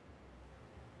again.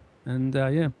 And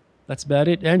yeah, that's about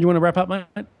it. Andrew, you want to wrap up, mate?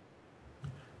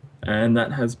 And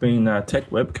that has been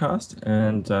Techwebcast,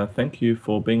 and thank you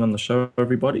for being on the show,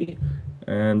 everybody.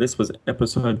 And this was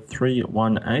episode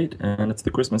 318, and it's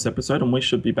the Christmas episode, and we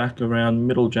should be back around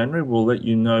middle January. We'll let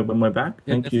you know when we're back.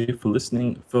 Thank you for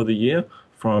listening for the year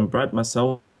from Brad,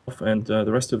 myself, and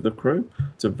the rest of the crew.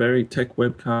 It's a very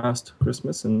Techwebcast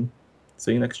Christmas, and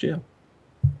see you next year.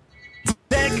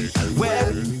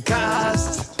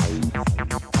 Techwebcast.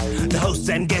 The hosts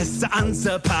and guests are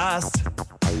unsurpassed.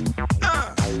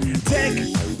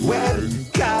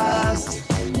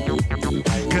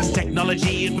 Techwebcast. 'Cause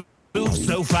technology moves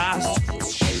so fast.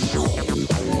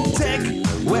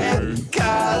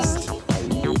 Techwebcast.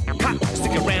 Ha!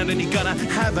 Stick around and you're gonna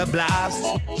have a blast.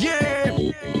 Yeah!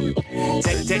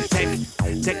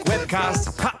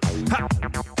 Techwebcast. Ha! Ha!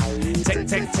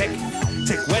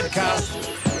 Techwebcast.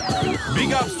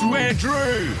 Big ups to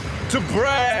Andrew, to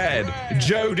Brad,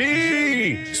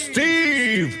 Jody,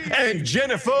 Steve, and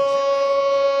Jennifer.